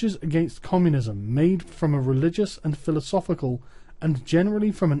charges against communism made from a religious and philosophical and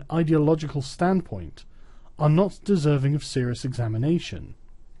generally from an ideological standpoint are not deserving of serious examination.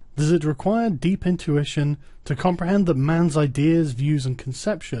 Does it require deep intuition to comprehend that man's ideas, views and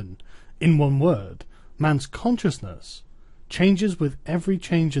conception, in one word, man's consciousness, changes with every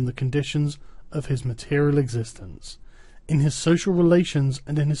change in the conditions of his material existence, in his social relations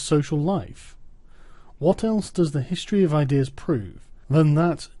and in his social life. What else does the history of ideas prove than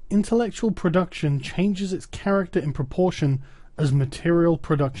that intellectual production changes its character in proportion as material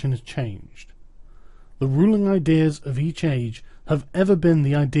production is changed? The ruling ideas of each age have ever been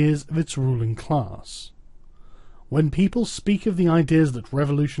the ideas of its ruling class. When people speak of the ideas that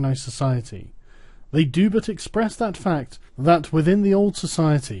revolutionize society, they do but express that fact that within the old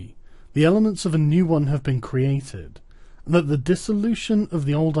society, the elements of a new one have been created, and that the dissolution of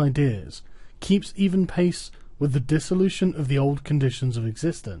the old ideas keeps even pace with the dissolution of the old conditions of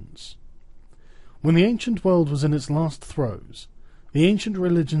existence. When the ancient world was in its last throes, the ancient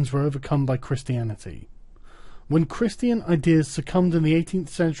religions were overcome by Christianity. When Christian ideas succumbed in the 18th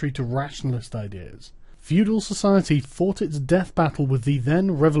century to rationalist ideas, feudal society fought its death battle with the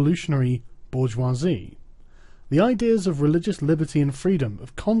then revolutionary bourgeoisie. The ideas of religious liberty and freedom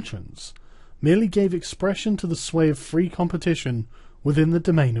of conscience merely gave expression to the sway of free competition within the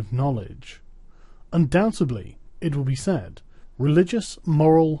domain of knowledge. Undoubtedly, it will be said, religious,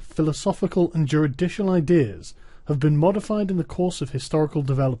 moral, philosophical and juridical ideas have been modified in the course of historical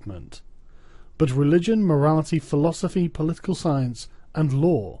development. But religion, morality, philosophy, political science and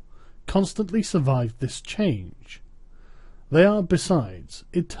law constantly survived this change. They are, besides,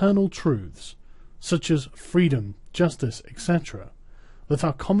 eternal truths, such as freedom, justice, etc., that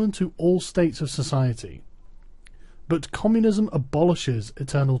are common to all states of society. But communism abolishes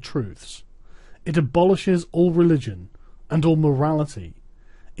eternal truths. It abolishes all religion and all morality.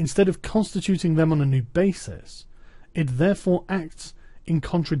 Instead of constituting them on a new basis, it therefore acts in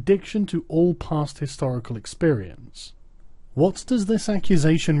contradiction to all past historical experience. What does this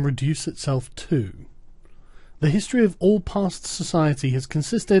accusation reduce itself to? The history of all past society has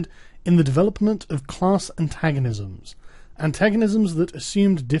consisted in the development of class antagonisms, antagonisms that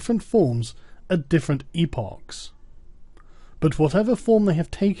assumed different forms at different epochs. But whatever form they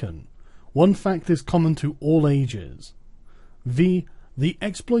have taken, one fact is common to all ages, viz., the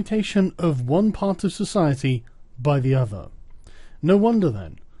exploitation of one part of society by the other. No wonder,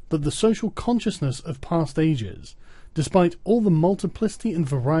 then, that the social consciousness of past ages, despite all the multiplicity and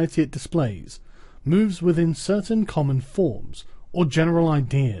variety it displays, moves within certain common forms, or general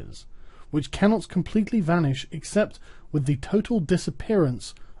ideas, which cannot completely vanish except with the total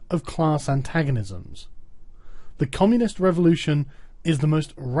disappearance of class antagonisms. The communist revolution is the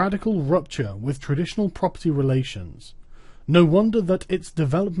most radical rupture with traditional property relations. No wonder that its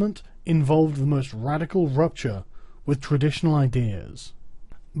development involved the most radical rupture with traditional ideas.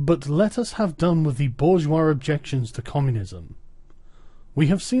 But let us have done with the bourgeois objections to communism. We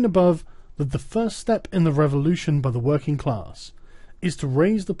have seen above that the first step in the revolution by the working class is to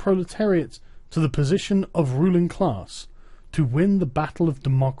raise the proletariat to the position of ruling class to win the battle of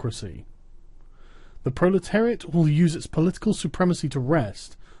democracy. The proletariat will use its political supremacy to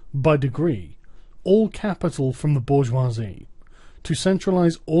wrest, by degree, all capital from the bourgeoisie, to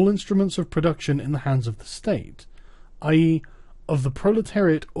centralize all instruments of production in the hands of the state, i.e., of the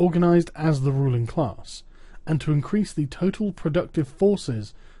proletariat organized as the ruling class, and to increase the total productive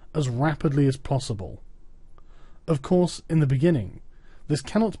forces as rapidly as possible. Of course, in the beginning, this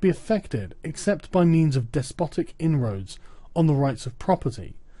cannot be effected except by means of despotic inroads on the rights of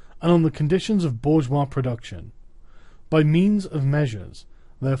property and on the conditions of bourgeois production, by means of measures,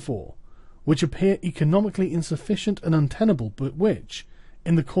 therefore, which appear economically insufficient and untenable, but which,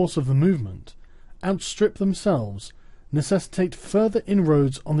 in the course of the movement, outstrip themselves, necessitate further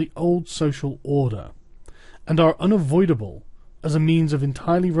inroads on the old social order, and are unavoidable as a means of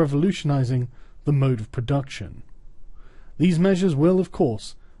entirely revolutionizing the mode of production. These measures will, of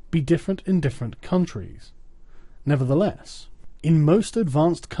course, be different in different countries. Nevertheless, in most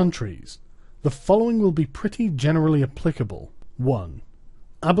advanced countries, the following will be pretty generally applicable. 1.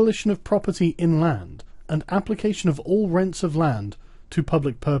 Abolition of property in land and application of all rents of land to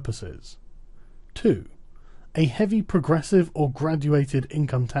public purposes. 2. A heavy progressive or graduated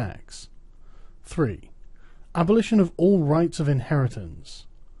income tax. 3. Abolition of all rights of inheritance.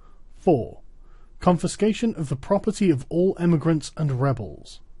 4. Confiscation of the property of all emigrants and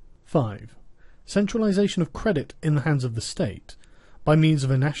rebels. 5. Centralization of credit in the hands of the state, by means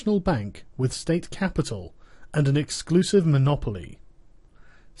of a national bank with state capital and an exclusive monopoly.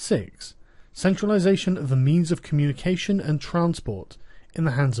 6. Centralization of the means of communication and transport in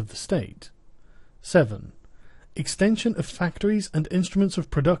the hands of the state. 7. Extension of factories and instruments of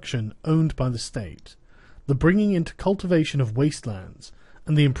production owned by the state, the bringing into cultivation of wastelands,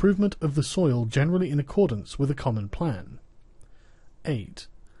 and the improvement of the soil generally in accordance with a common plan. 8.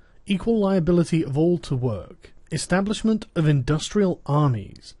 Equal liability of all to work, establishment of industrial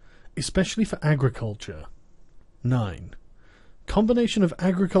armies, especially for agriculture. 9. combination of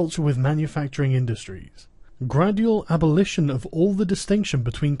agriculture with manufacturing industries, gradual abolition of all the distinction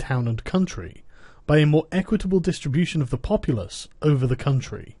between town and country by a more equitable distribution of the populace over the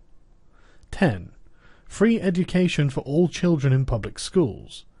country. 10. Free education for all children in public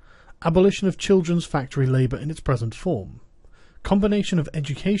schools, abolition of children's factory labour in its present form, combination of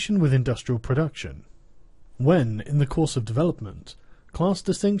education with industrial production. When, in the course of development, class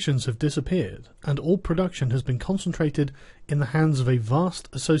distinctions have disappeared and all production has been concentrated in the hands of a vast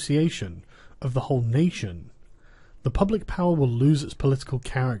association of the whole nation, the public power will lose its political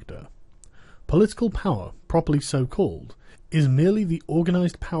character. Political power, properly so called, is merely the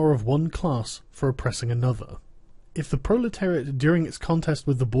organized power of one class for oppressing another. If the proletariat during its contest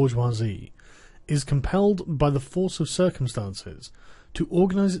with the bourgeoisie is compelled by the force of circumstances to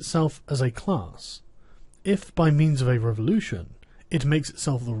organize itself as a class, if by means of a revolution it makes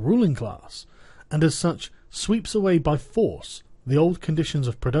itself the ruling class, and as such sweeps away by force the old conditions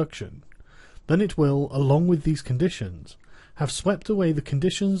of production, then it will, along with these conditions, have swept away the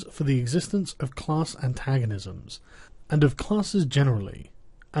conditions for the existence of class antagonisms, and of classes generally,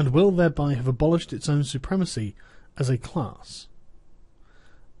 and will thereby have abolished its own supremacy as a class.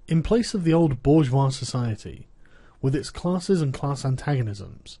 In place of the old bourgeois society, with its classes and class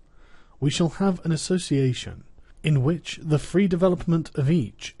antagonisms, we shall have an association in which the free development of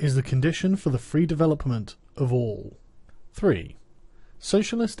each is the condition for the free development of all. 3.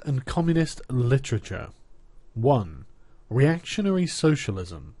 Socialist and Communist literature. 1. Reactionary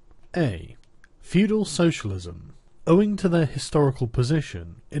socialism. A. Feudal socialism. Owing to their historical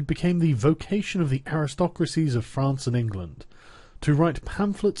position, it became the vocation of the aristocracies of France and England to write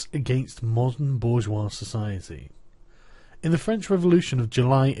pamphlets against modern bourgeois society. In the French Revolution of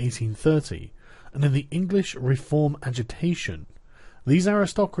July 1830, and in the English Reform agitation, these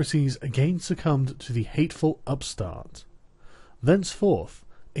aristocracies again succumbed to the hateful upstart. Thenceforth,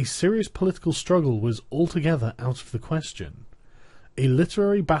 a serious political struggle was altogether out of the question. A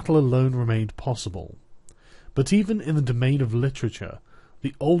literary battle alone remained possible. But even in the domain of literature,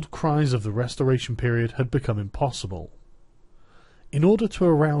 the old cries of the Restoration period had become impossible. In order to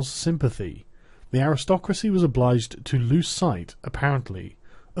arouse sympathy, the aristocracy was obliged to lose sight, apparently,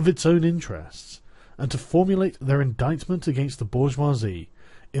 of its own interests, and to formulate their indictment against the bourgeoisie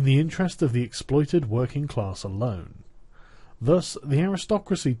in the interest of the exploited working class alone. Thus the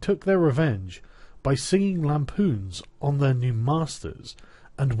aristocracy took their revenge by singing lampoons on their new masters,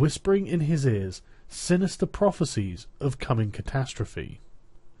 and whispering in his ears sinister prophecies of coming catastrophe.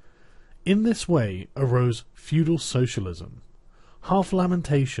 In this way arose feudal socialism, half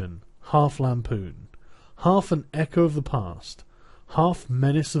lamentation, half lampoon, half an echo of the past, half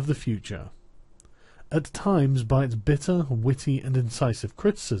menace of the future. At times by its bitter, witty, and incisive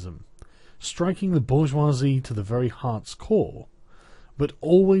criticism, striking the bourgeoisie to the very heart's core, but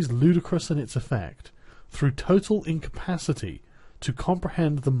always ludicrous in its effect, through total incapacity to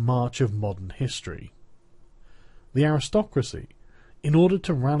comprehend the march of modern history. The aristocracy, in order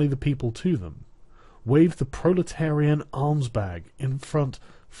to rally the people to them, waved the proletarian alms bag in front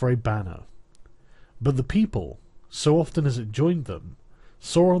for a banner. But the people, so often as it joined them,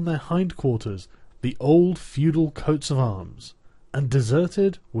 saw on their hindquarters the old feudal coats of arms, and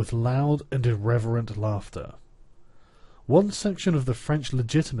deserted with loud and irreverent laughter. One section of the French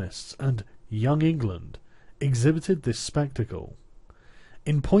Legitimists and Young England exhibited this spectacle.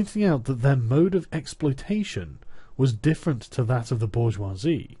 In pointing out that their mode of exploitation was different to that of the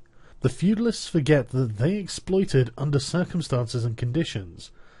bourgeoisie, the feudalists forget that they exploited under circumstances and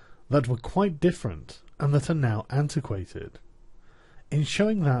conditions that were quite different and that are now antiquated. In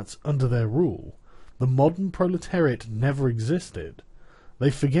showing that, under their rule, the modern proletariat never existed,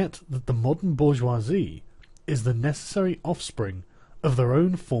 they forget that the modern bourgeoisie is the necessary offspring of their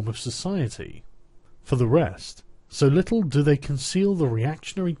own form of society. For the rest, so little do they conceal the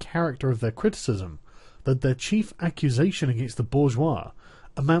reactionary character of their criticism that their chief accusation against the bourgeois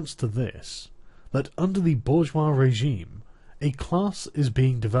amounts to this, that under the bourgeois regime a class is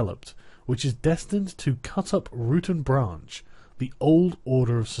being developed which is destined to cut up root and branch the old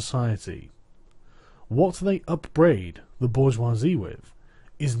order of society. What they upbraid the bourgeoisie with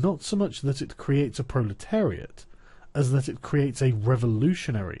is not so much that it creates a proletariat as that it creates a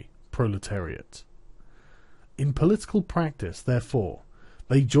revolutionary proletariat. In political practice, therefore,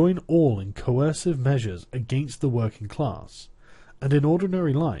 they join all in coercive measures against the working class, and in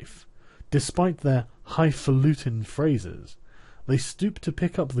ordinary life, despite their highfalutin phrases, they stoop to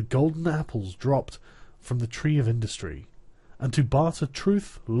pick up the golden apples dropped from the tree of industry, and to barter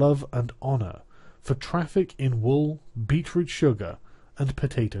truth, love, and honour for traffic in wool, beetroot sugar, and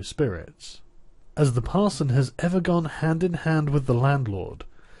potato spirits. As the parson has ever gone hand in hand with the landlord,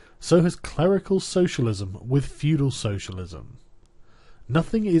 so has clerical socialism with feudal socialism.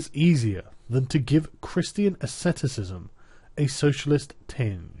 Nothing is easier than to give Christian asceticism a socialist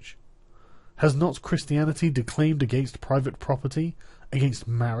tinge. Has not Christianity declaimed against private property, against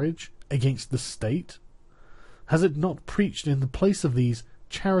marriage, against the state? Has it not preached in the place of these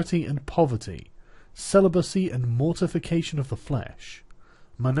charity and poverty, celibacy and mortification of the flesh,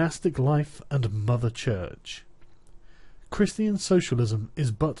 monastic life and mother church? Christian socialism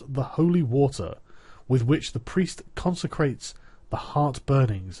is but the holy water with which the priest consecrates the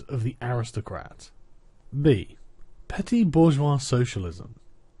heart-burnings of the aristocrat. B. Petty bourgeois socialism.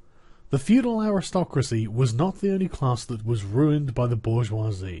 The feudal aristocracy was not the only class that was ruined by the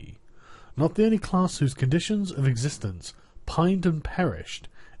bourgeoisie, not the only class whose conditions of existence pined and perished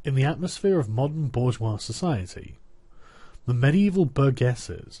in the atmosphere of modern bourgeois society. The medieval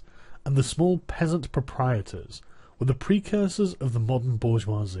burgesses and the small peasant proprietors were the precursors of the modern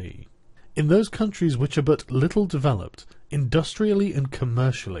bourgeoisie. In those countries which are but little developed, industrially and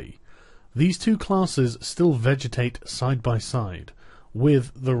commercially, these two classes still vegetate side by side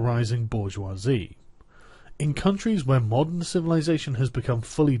with the rising bourgeoisie. In countries where modern civilization has become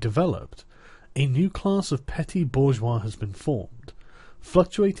fully developed, a new class of petty bourgeois has been formed,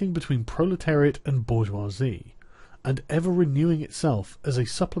 fluctuating between proletariat and bourgeoisie, and ever renewing itself as a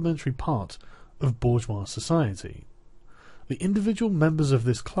supplementary part of bourgeois society. The individual members of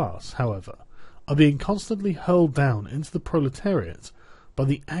this class, however, are being constantly hurled down into the proletariat by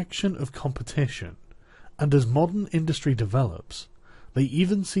the action of competition, and as modern industry develops, they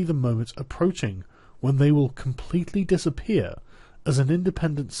even see the moment approaching when they will completely disappear as an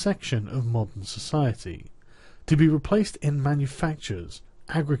independent section of modern society, to be replaced in manufactures,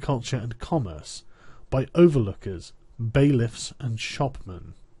 agriculture and commerce by overlookers, bailiffs and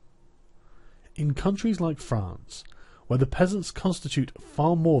shopmen. In countries like France, where the peasants constitute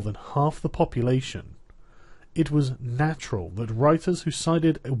far more than half the population, it was natural that writers who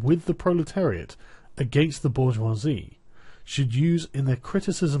sided with the proletariat against the bourgeoisie should use in their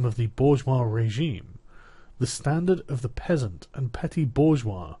criticism of the bourgeois regime the standard of the peasant and petty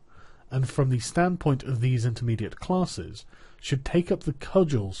bourgeois, and from the standpoint of these intermediate classes should take up the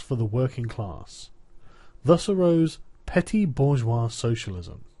cudgels for the working class. Thus arose petty bourgeois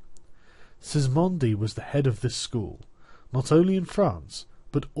socialism. Sismondi was the head of this school, not only in France,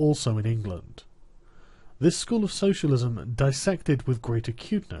 but also in England. This school of socialism dissected with great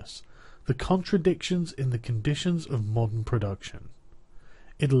acuteness the contradictions in the conditions of modern production.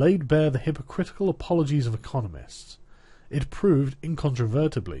 It laid bare the hypocritical apologies of economists. It proved,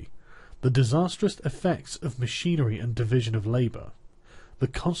 incontrovertibly, the disastrous effects of machinery and division of labour, the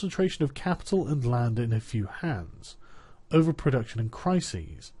concentration of capital and land in a few hands, overproduction and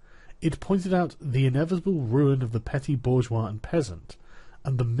crises. It pointed out the inevitable ruin of the petty bourgeois and peasant,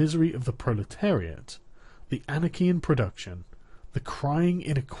 and the misery of the proletariat, the anarchy in production, the crying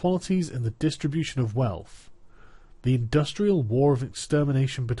inequalities in the distribution of wealth, the industrial war of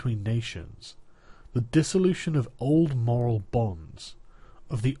extermination between nations, the dissolution of old moral bonds,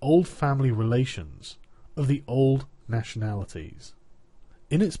 of the old family relations, of the old nationalities.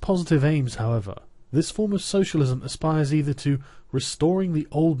 In its positive aims, however, this form of socialism aspires either to restoring the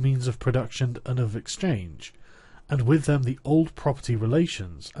old means of production and of exchange, and with them the old property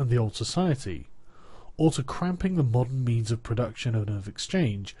relations and the old society, or to cramping the modern means of production and of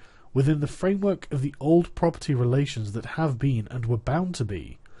exchange within the framework of the old property relations that have been, and were bound to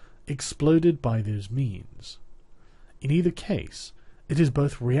be, exploded by those means. In either case, it is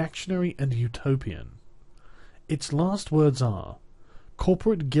both reactionary and utopian. Its last words are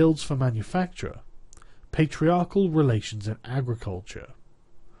corporate guilds for manufacture, patriarchal relations in agriculture.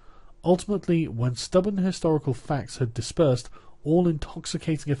 Ultimately, when stubborn historical facts had dispersed all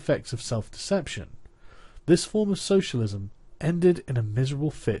intoxicating effects of self-deception, this form of socialism ended in a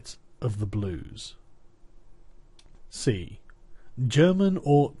miserable fit of the blues. C. German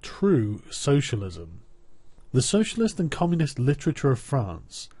or true socialism. The socialist and communist literature of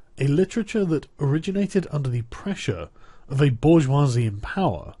France, a literature that originated under the pressure of a bourgeoisie in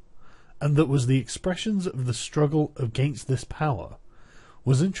power, and that was the expressions of the struggle against this power,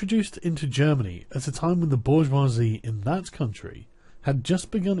 was introduced into Germany at a time when the bourgeoisie in that country had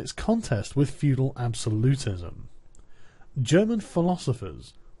just begun its contest with feudal absolutism. German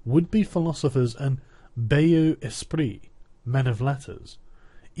philosophers, would-be philosophers and beaux esprits, men of letters,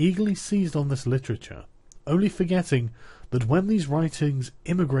 eagerly seized on this literature, only forgetting that when these writings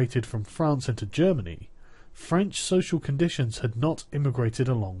immigrated from France into Germany, French social conditions had not immigrated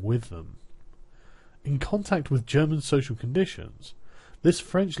along with them. In contact with German social conditions, this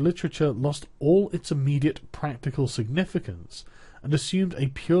French literature lost all its immediate practical significance and assumed a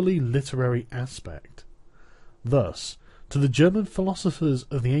purely literary aspect. Thus, to the German philosophers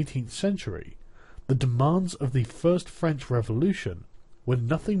of the 18th century, the demands of the First French Revolution were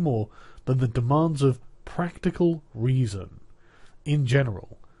nothing more than the demands of practical reason in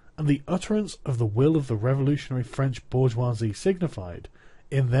general, and the utterance of the will of the revolutionary French bourgeoisie signified,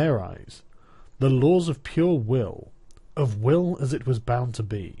 in their eyes, the laws of pure will, of will as it was bound to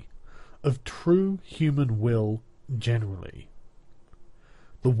be, of true human will generally.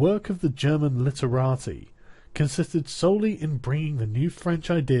 The work of the German literati consisted solely in bringing the new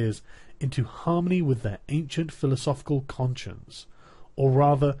French ideas into harmony with their ancient philosophical conscience, or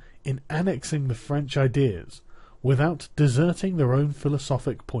rather in annexing the French ideas without deserting their own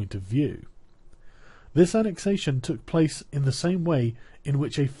philosophic point of view. This annexation took place in the same way in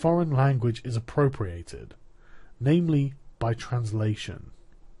which a foreign language is appropriated, namely by translation.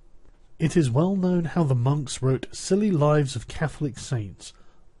 It is well known how the monks wrote silly lives of Catholic saints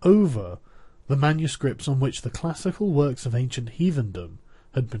over the manuscripts on which the classical works of ancient heathendom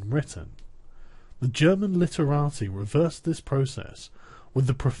had been written. The German literati reversed this process with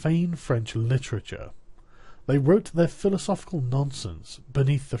the profane French literature. They wrote their philosophical nonsense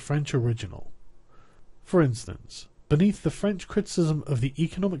beneath the French original. For instance, beneath the French criticism of the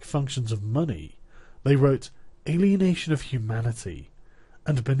economic functions of money, they wrote alienation of humanity,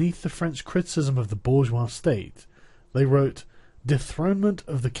 and beneath the French criticism of the bourgeois state, they wrote dethronement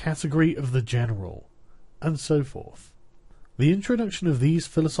of the category of the general, and so forth. The introduction of these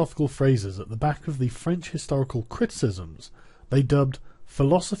philosophical phrases at the back of the French historical criticisms they dubbed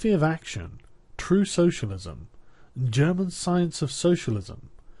philosophy of action, true socialism, German science of socialism,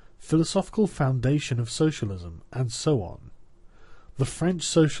 philosophical foundation of socialism, and so on. The French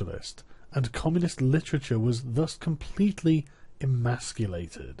socialist and communist literature was thus completely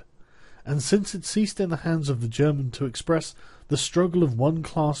emasculated, and since it ceased in the hands of the German to express the struggle of one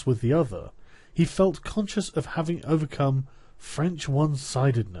class with the other, he felt conscious of having overcome French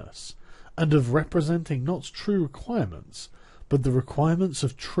one-sidedness, and of representing not true requirements, but the requirements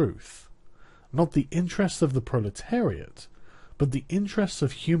of truth, not the interests of the proletariat, but the interests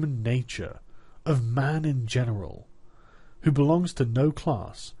of human nature, of man in general, who belongs to no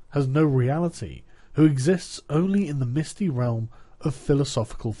class, has no reality, who exists only in the misty realm of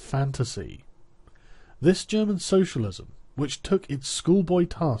philosophical fantasy. This German socialism, which took its schoolboy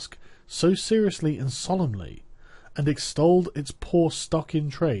task so seriously and solemnly, and extolled its poor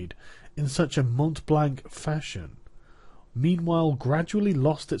stock-in-trade in such a Mont-Blanc fashion, meanwhile gradually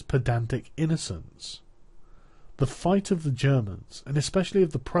lost its pedantic innocence. The fight of the Germans, and especially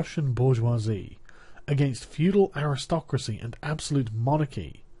of the Prussian bourgeoisie, against feudal aristocracy and absolute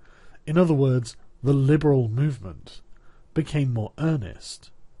monarchy, in other words, the liberal movement, became more earnest.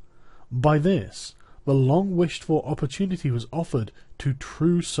 By this, the long-wished-for opportunity was offered to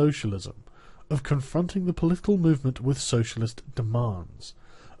true socialism, of confronting the political movement with socialist demands,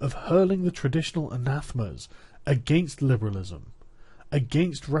 of hurling the traditional anathemas against liberalism,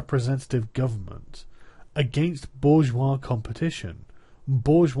 against representative government, against bourgeois competition,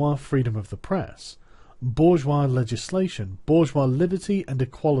 bourgeois freedom of the press, bourgeois legislation, bourgeois liberty and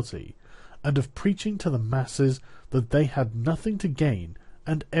equality, and of preaching to the masses that they had nothing to gain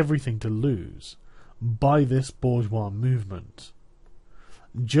and everything to lose by this bourgeois movement.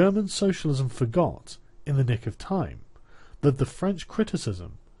 German socialism forgot, in the nick of time, that the French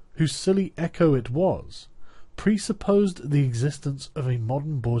criticism, whose silly echo it was, presupposed the existence of a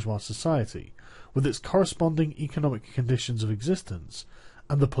modern bourgeois society, with its corresponding economic conditions of existence,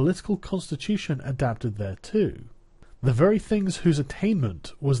 and the political constitution adapted thereto, the very things whose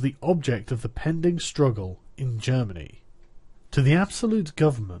attainment was the object of the pending struggle in Germany. To the absolute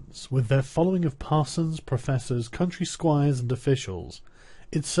governments, with their following of parsons, professors, country squires, and officials,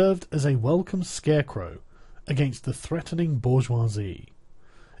 it served as a welcome scarecrow against the threatening bourgeoisie.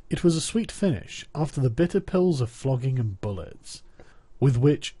 It was a sweet finish after the bitter pills of flogging and bullets, with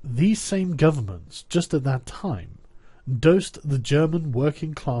which these same governments, just at that time, dosed the German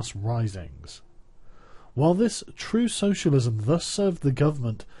working-class risings. While this true socialism thus served the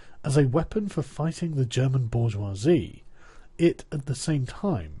government as a weapon for fighting the German bourgeoisie, it, at the same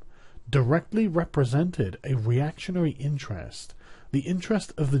time, directly represented a reactionary interest, the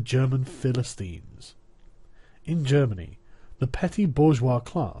interest of the German Philistines. In Germany, the petty bourgeois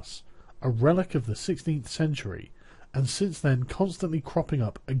class, a relic of the 16th century, and since then constantly cropping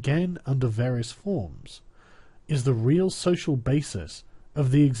up again under various forms, is the real social basis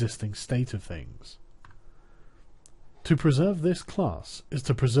of the existing state of things. To preserve this class is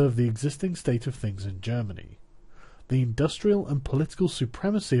to preserve the existing state of things in Germany. the industrial and political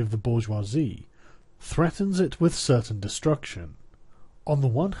supremacy of the bourgeoisie threatens it with certain destruction. On the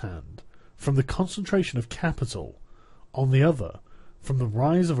one hand, from the concentration of capital, on the other, from the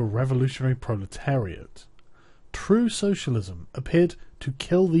rise of a revolutionary proletariat. True socialism appeared to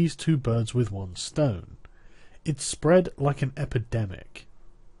kill these two birds with one stone. It spread like an epidemic.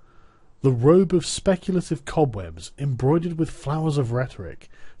 The robe of speculative cobwebs, embroidered with flowers of rhetoric,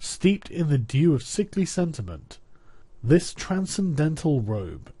 steeped in the dew of sickly sentiment, this transcendental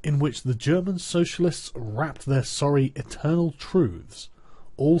robe, in which the German socialists wrapped their sorry eternal truths,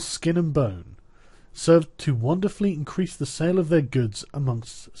 all skin and bone, served to wonderfully increase the sale of their goods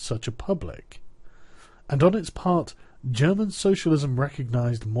amongst such a public. And on its part, German socialism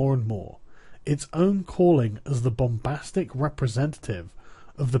recognized more and more its own calling as the bombastic representative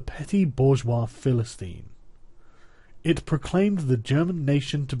of the petty bourgeois Philistine. It proclaimed the German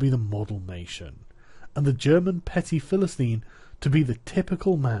nation to be the model nation, and the German petty Philistine to be the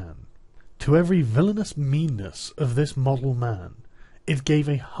typical man. To every villainous meanness of this model man, it gave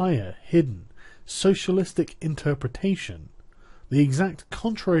a higher, hidden, socialistic interpretation, the exact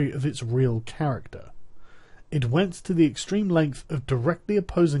contrary of its real character. It went to the extreme length of directly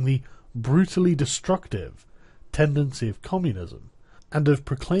opposing the brutally destructive tendency of communism, and of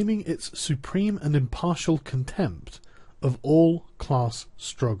proclaiming its supreme and impartial contempt of all class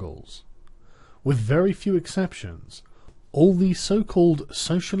struggles. With very few exceptions, all the so-called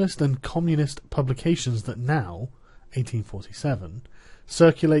socialist and communist publications that now, 1847,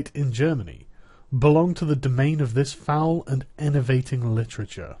 circulate in Germany belong to the domain of this foul and enervating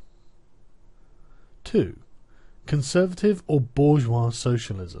literature. 2. Conservative or bourgeois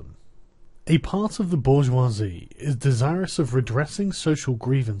socialism. A part of the bourgeoisie is desirous of redressing social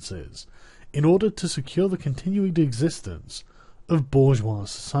grievances in order to secure the continued existence of bourgeois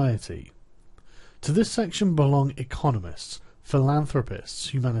society. To this section belong economists, philanthropists,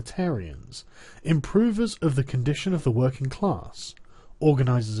 humanitarians, improvers of the condition of the working class,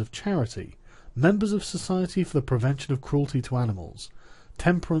 organizers of charity, members of Society for the Prevention of Cruelty to Animals,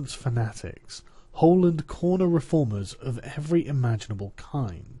 temperance fanatics, hole and corner reformers of every imaginable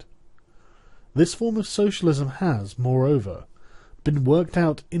kind. This form of socialism has, moreover, been worked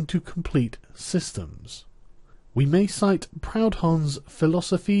out into complete systems. We may cite Proudhon's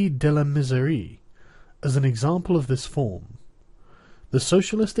Philosophie de la Miserie as an example of this form. The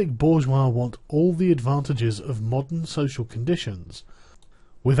socialistic bourgeois want all the advantages of modern social conditions,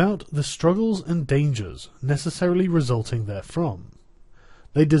 without the struggles and dangers necessarily resulting therefrom.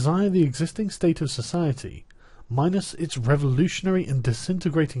 They desire the existing state of society, minus its revolutionary and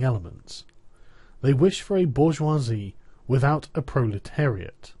disintegrating elements. They wish for a bourgeoisie without a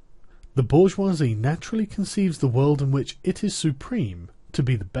proletariat. The bourgeoisie naturally conceives the world in which it is supreme to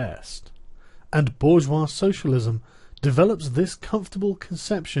be the best, and bourgeois socialism develops this comfortable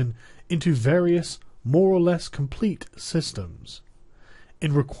conception into various, more or less complete systems.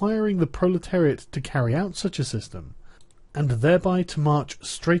 In requiring the proletariat to carry out such a system, and thereby to march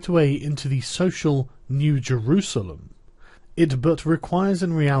straightway into the social New Jerusalem, it but requires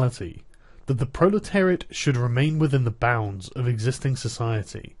in reality that the proletariat should remain within the bounds of existing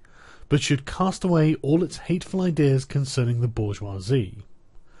society, but should cast away all its hateful ideas concerning the bourgeoisie.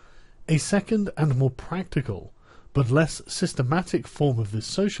 A second and more practical, but less systematic form of this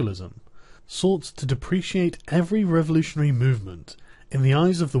socialism sought to depreciate every revolutionary movement in the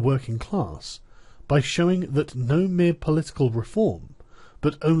eyes of the working class by showing that no mere political reform,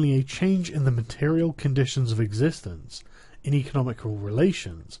 but only a change in the material conditions of existence in economical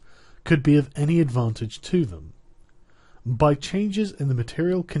relations, could be of any advantage to them. By changes in the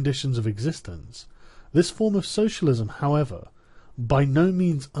material conditions of existence, this form of socialism, however, by no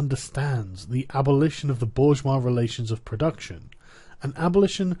means understands the abolition of the bourgeois relations of production, an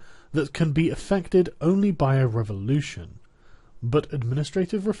abolition that can be effected only by a revolution, but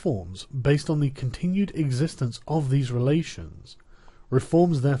administrative reforms based on the continued existence of these relations,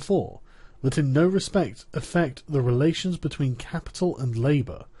 reforms therefore that in no respect affect the relations between capital and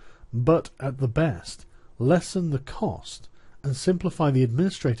labour, but at the best lessen the cost and simplify the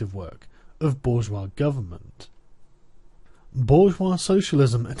administrative work of bourgeois government. Bourgeois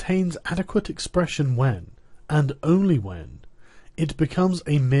socialism attains adequate expression when, and only when, it becomes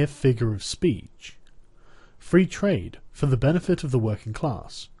a mere figure of speech. Free trade for the benefit of the working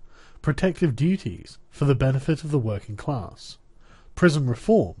class, protective duties for the benefit of the working class, prison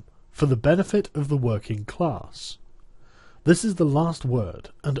reform for the benefit of the working class. This is the last word,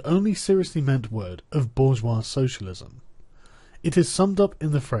 and only seriously meant word, of bourgeois socialism. It is summed up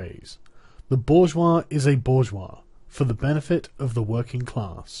in the phrase, "The bourgeois is a bourgeois for the benefit of the working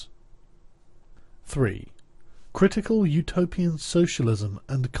class." 3. Critical utopian socialism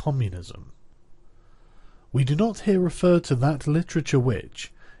and communism. We do not here refer to that literature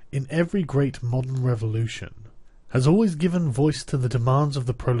which, in every great modern revolution, has always given voice to the demands of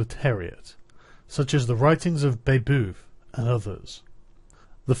the proletariat, such as the writings of Babeuf and others.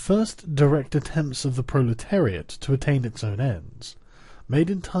 The first direct attempts of the proletariat to attain its own ends, made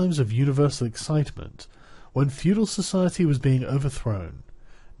in times of universal excitement, when feudal society was being overthrown,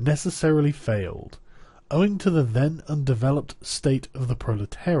 necessarily failed, owing to the then undeveloped state of the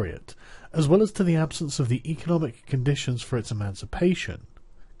proletariat, as well as to the absence of the economic conditions for its emancipation,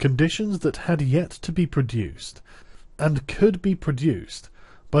 conditions that had yet to be produced, and could be produced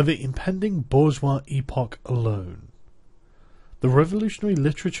by the impending bourgeois epoch alone. The revolutionary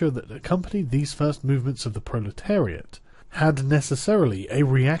literature that accompanied these first movements of the proletariat had necessarily a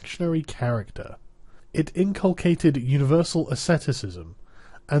reactionary character. It inculcated universal asceticism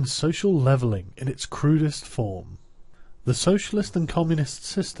and social levelling in its crudest form. The socialist and communist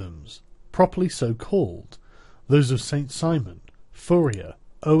systems, properly so called, those of Saint-Simon, Fourier,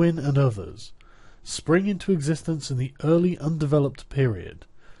 Owen and others, spring into existence in the early undeveloped period,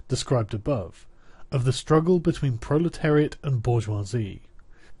 described above, of the struggle between proletariat and bourgeoisie.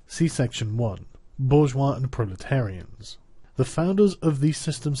 See section 1, Bourgeois and Proletarians. The founders of these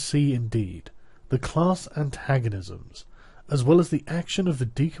systems see, indeed, the class antagonisms, as well as the action of the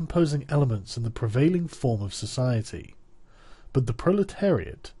decomposing elements in the prevailing form of society. But the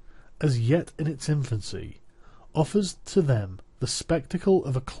proletariat, as yet in its infancy, offers to them the spectacle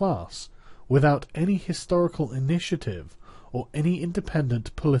of a class without any historical initiative or any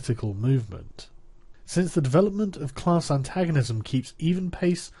independent political movement. Since the development of class antagonism keeps even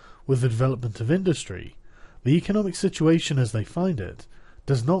pace with the development of industry, the economic situation as they find it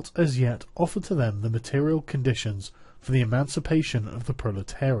does not as yet offer to them the material conditions for the emancipation of the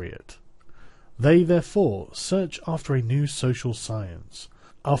proletariat. They therefore search after a new social science,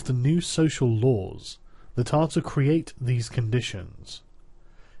 after new social laws, that are to create these conditions.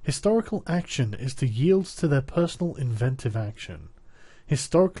 Historical action is to yield to their personal inventive action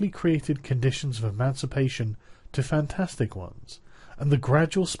historically created conditions of emancipation to fantastic ones, and the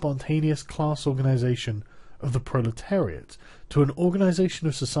gradual spontaneous class organization of the proletariat to an organization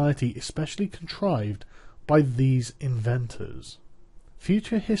of society especially contrived by these inventors.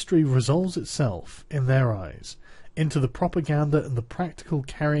 Future history resolves itself, in their eyes, into the propaganda and the practical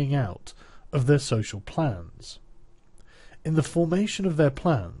carrying out of their social plans. In the formation of their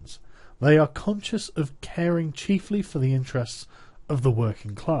plans, they are conscious of caring chiefly for the interests of the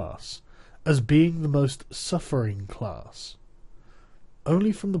working class, as being the most suffering class.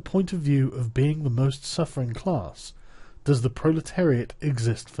 Only from the point of view of being the most suffering class does the proletariat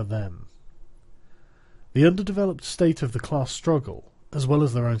exist for them. The underdeveloped state of the class struggle, as well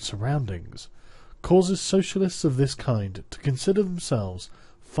as their own surroundings, causes socialists of this kind to consider themselves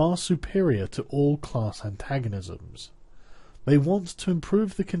far superior to all class antagonisms. They want to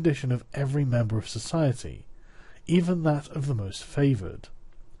improve the condition of every member of society, even that of the most favoured.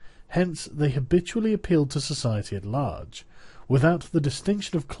 Hence they habitually appeal to society at large, without the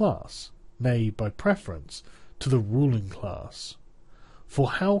distinction of class, nay, by preference, to the ruling class. For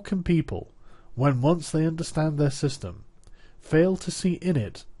how can people, when once they understand their system, fail to see in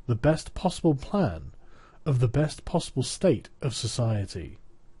it the best possible plan of the best possible state of society?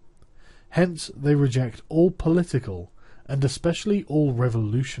 Hence they reject all political, and especially all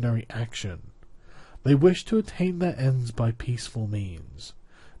revolutionary action. They wish to attain their ends by peaceful means,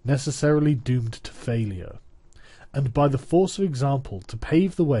 necessarily doomed to failure, and by the force of example to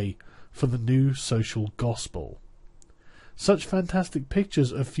pave the way for the new social gospel. Such fantastic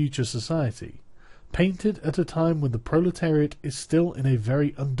pictures of future society, painted at a time when the proletariat is still in a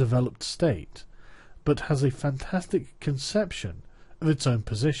very undeveloped state, but has a fantastic conception of its own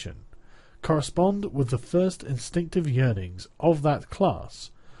position, correspond with the first instinctive yearnings of that class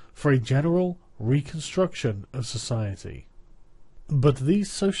for a general reconstruction of society. But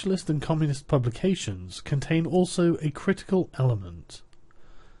these socialist and communist publications contain also a critical element.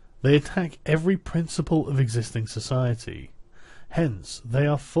 They attack every principle of existing society. Hence they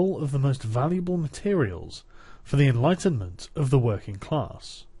are full of the most valuable materials for the enlightenment of the working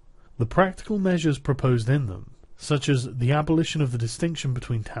class. The practical measures proposed in them, such as the abolition of the distinction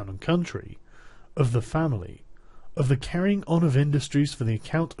between town and country, of the family, of the carrying on of industries for the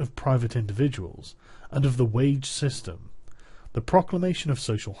account of private individuals, and of the wage system, the proclamation of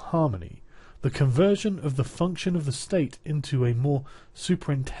social harmony, the conversion of the function of the state into a more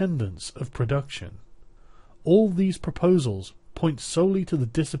superintendence of production. All these proposals point solely to the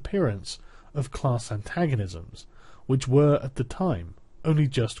disappearance of class antagonisms, which were at the time only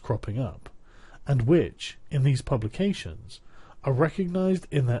just cropping up, and which, in these publications, are recognized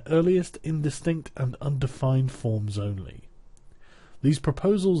in their earliest indistinct and undefined forms only. These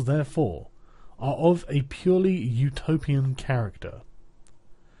proposals, therefore, are of a purely utopian character.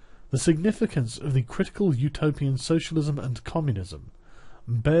 The significance of the critical utopian socialism and communism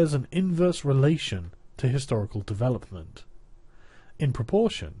bears an inverse relation to historical development. In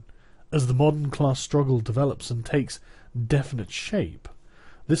proportion as the modern class struggle develops and takes definite shape,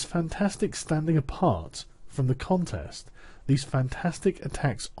 this fantastic standing apart from the contest, these fantastic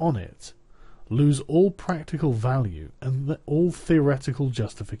attacks on it, lose all practical value and all theoretical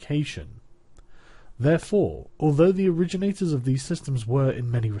justification. Therefore, although the originators of these systems were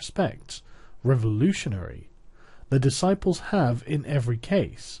in many respects revolutionary, their disciples have, in every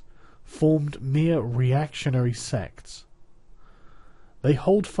case, formed mere reactionary sects. They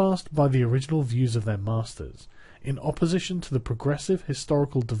hold fast by the original views of their masters, in opposition to the progressive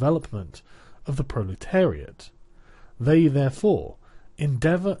historical development of the proletariat. They, therefore,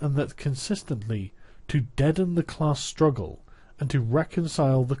 endeavour and that consistently to deaden the class struggle and to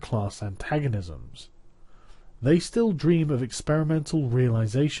reconcile the class antagonisms. They still dream of experimental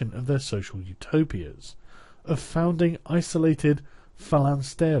realization of their social utopias, of founding isolated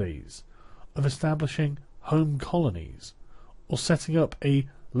phalansteries, of establishing home colonies, or setting up a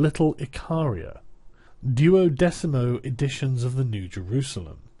little Icaria, duodecimo editions of the New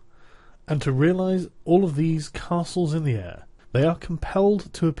Jerusalem. And to realize all of these castles in the air, they are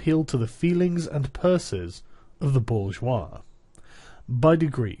compelled to appeal to the feelings and purses of the bourgeois. By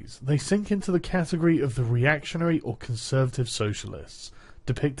degrees, they sink into the category of the reactionary or conservative socialists,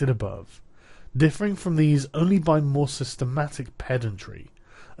 depicted above, differing from these only by more systematic pedantry,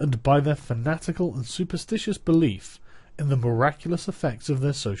 and by their fanatical and superstitious belief in the miraculous effects of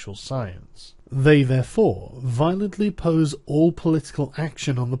their social science. They, therefore, violently oppose all political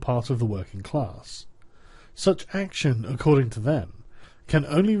action on the part of the working class. Such action, according to them, can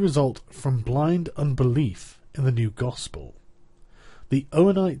only result from blind unbelief in the new gospel. The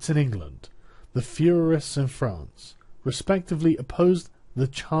Owenites in England, the Fourierists in France, respectively opposed the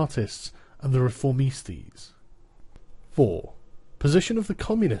Chartists and the Reformistes. 4. Position of the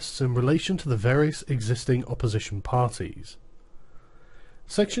Communists in relation to the various existing opposition parties.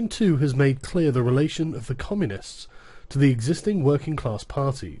 Section 2 has made clear the relation of the Communists to the existing working-class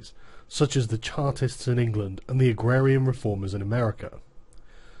parties, such as the Chartists in England and the agrarian reformers in America.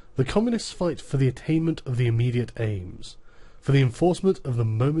 The Communists fight for the attainment of the immediate aims, for the enforcement of the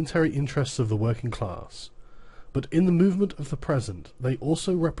momentary interests of the working class, but in the movement of the present they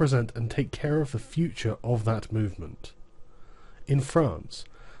also represent and take care of the future of that movement. In France,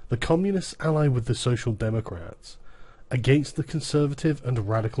 the Communists ally with the Social Democrats against the conservative and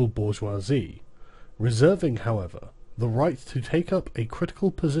radical bourgeoisie, reserving, however, the right to take up a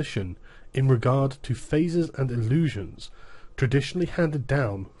critical position in regard to phases and illusions traditionally handed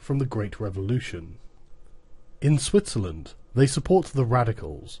down from the Great Revolution. In Switzerland, they support the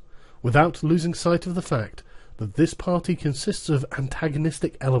radicals, without losing sight of the fact that this party consists of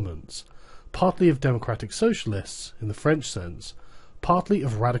antagonistic elements, partly of democratic socialists, in the French sense, partly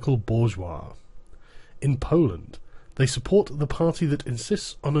of radical bourgeois. In Poland, they support the party that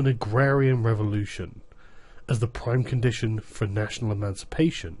insists on an agrarian revolution as the prime condition for national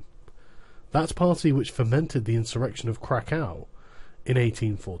emancipation, that party which fomented the insurrection of Krakow in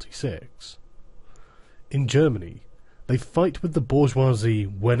 1846. In Germany, they fight with the bourgeoisie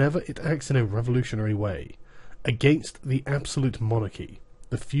whenever it acts in a revolutionary way, against the absolute monarchy,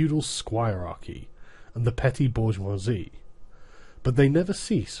 the feudal squirearchy, and the petty bourgeoisie. But they never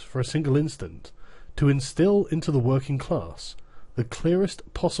cease, for a single instant, to instill into the working class the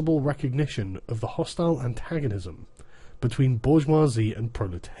clearest possible recognition of the hostile antagonism between bourgeoisie and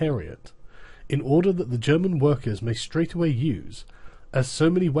proletariat, in order that the German workers may straightway use, as so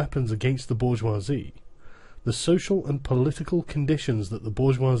many weapons against the bourgeoisie, the social and political conditions that the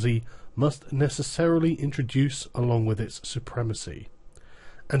bourgeoisie must necessarily introduce along with its supremacy,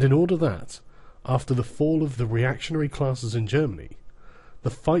 and in order that, after the fall of the reactionary classes in Germany, the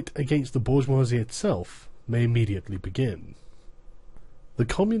fight against the bourgeoisie itself may immediately begin. The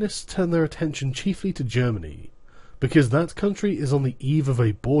Communists turn their attention chiefly to Germany, because that country is on the eve of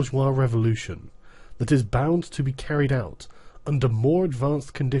a bourgeois revolution that is bound to be carried out under more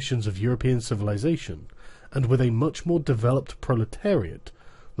advanced conditions of European civilization and with a much more developed proletariat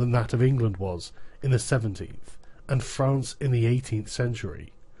than that of England was in the 17th and France in the 18th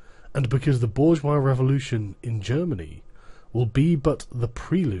century, and because the bourgeois revolution in Germany will be but the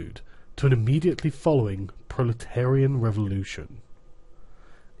prelude to an immediately following proletarian revolution.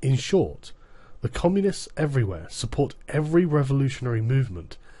 In short, the Communists everywhere support every revolutionary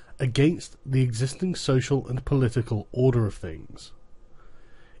movement against the existing social and political order of things.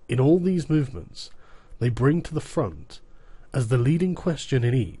 In all these movements, they bring to the front, as the leading question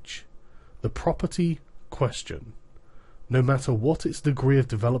in each, the property question, no matter what its degree of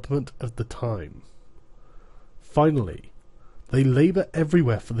development at the time. Finally, they labour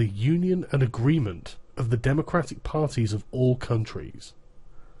everywhere for the union and agreement of the democratic parties of all countries.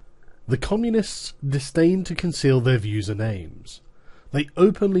 The Communists disdain to conceal their views and aims. They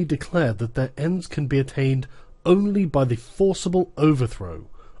openly declare that their ends can be attained only by the forcible overthrow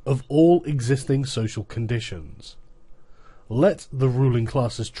of all existing social conditions. Let the ruling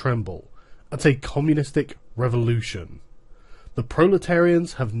classes tremble at a communistic revolution. The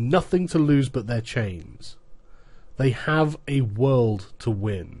proletarians have nothing to lose but their chains. They have a world to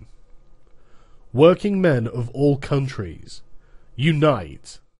win. Working men of all countries,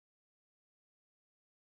 unite!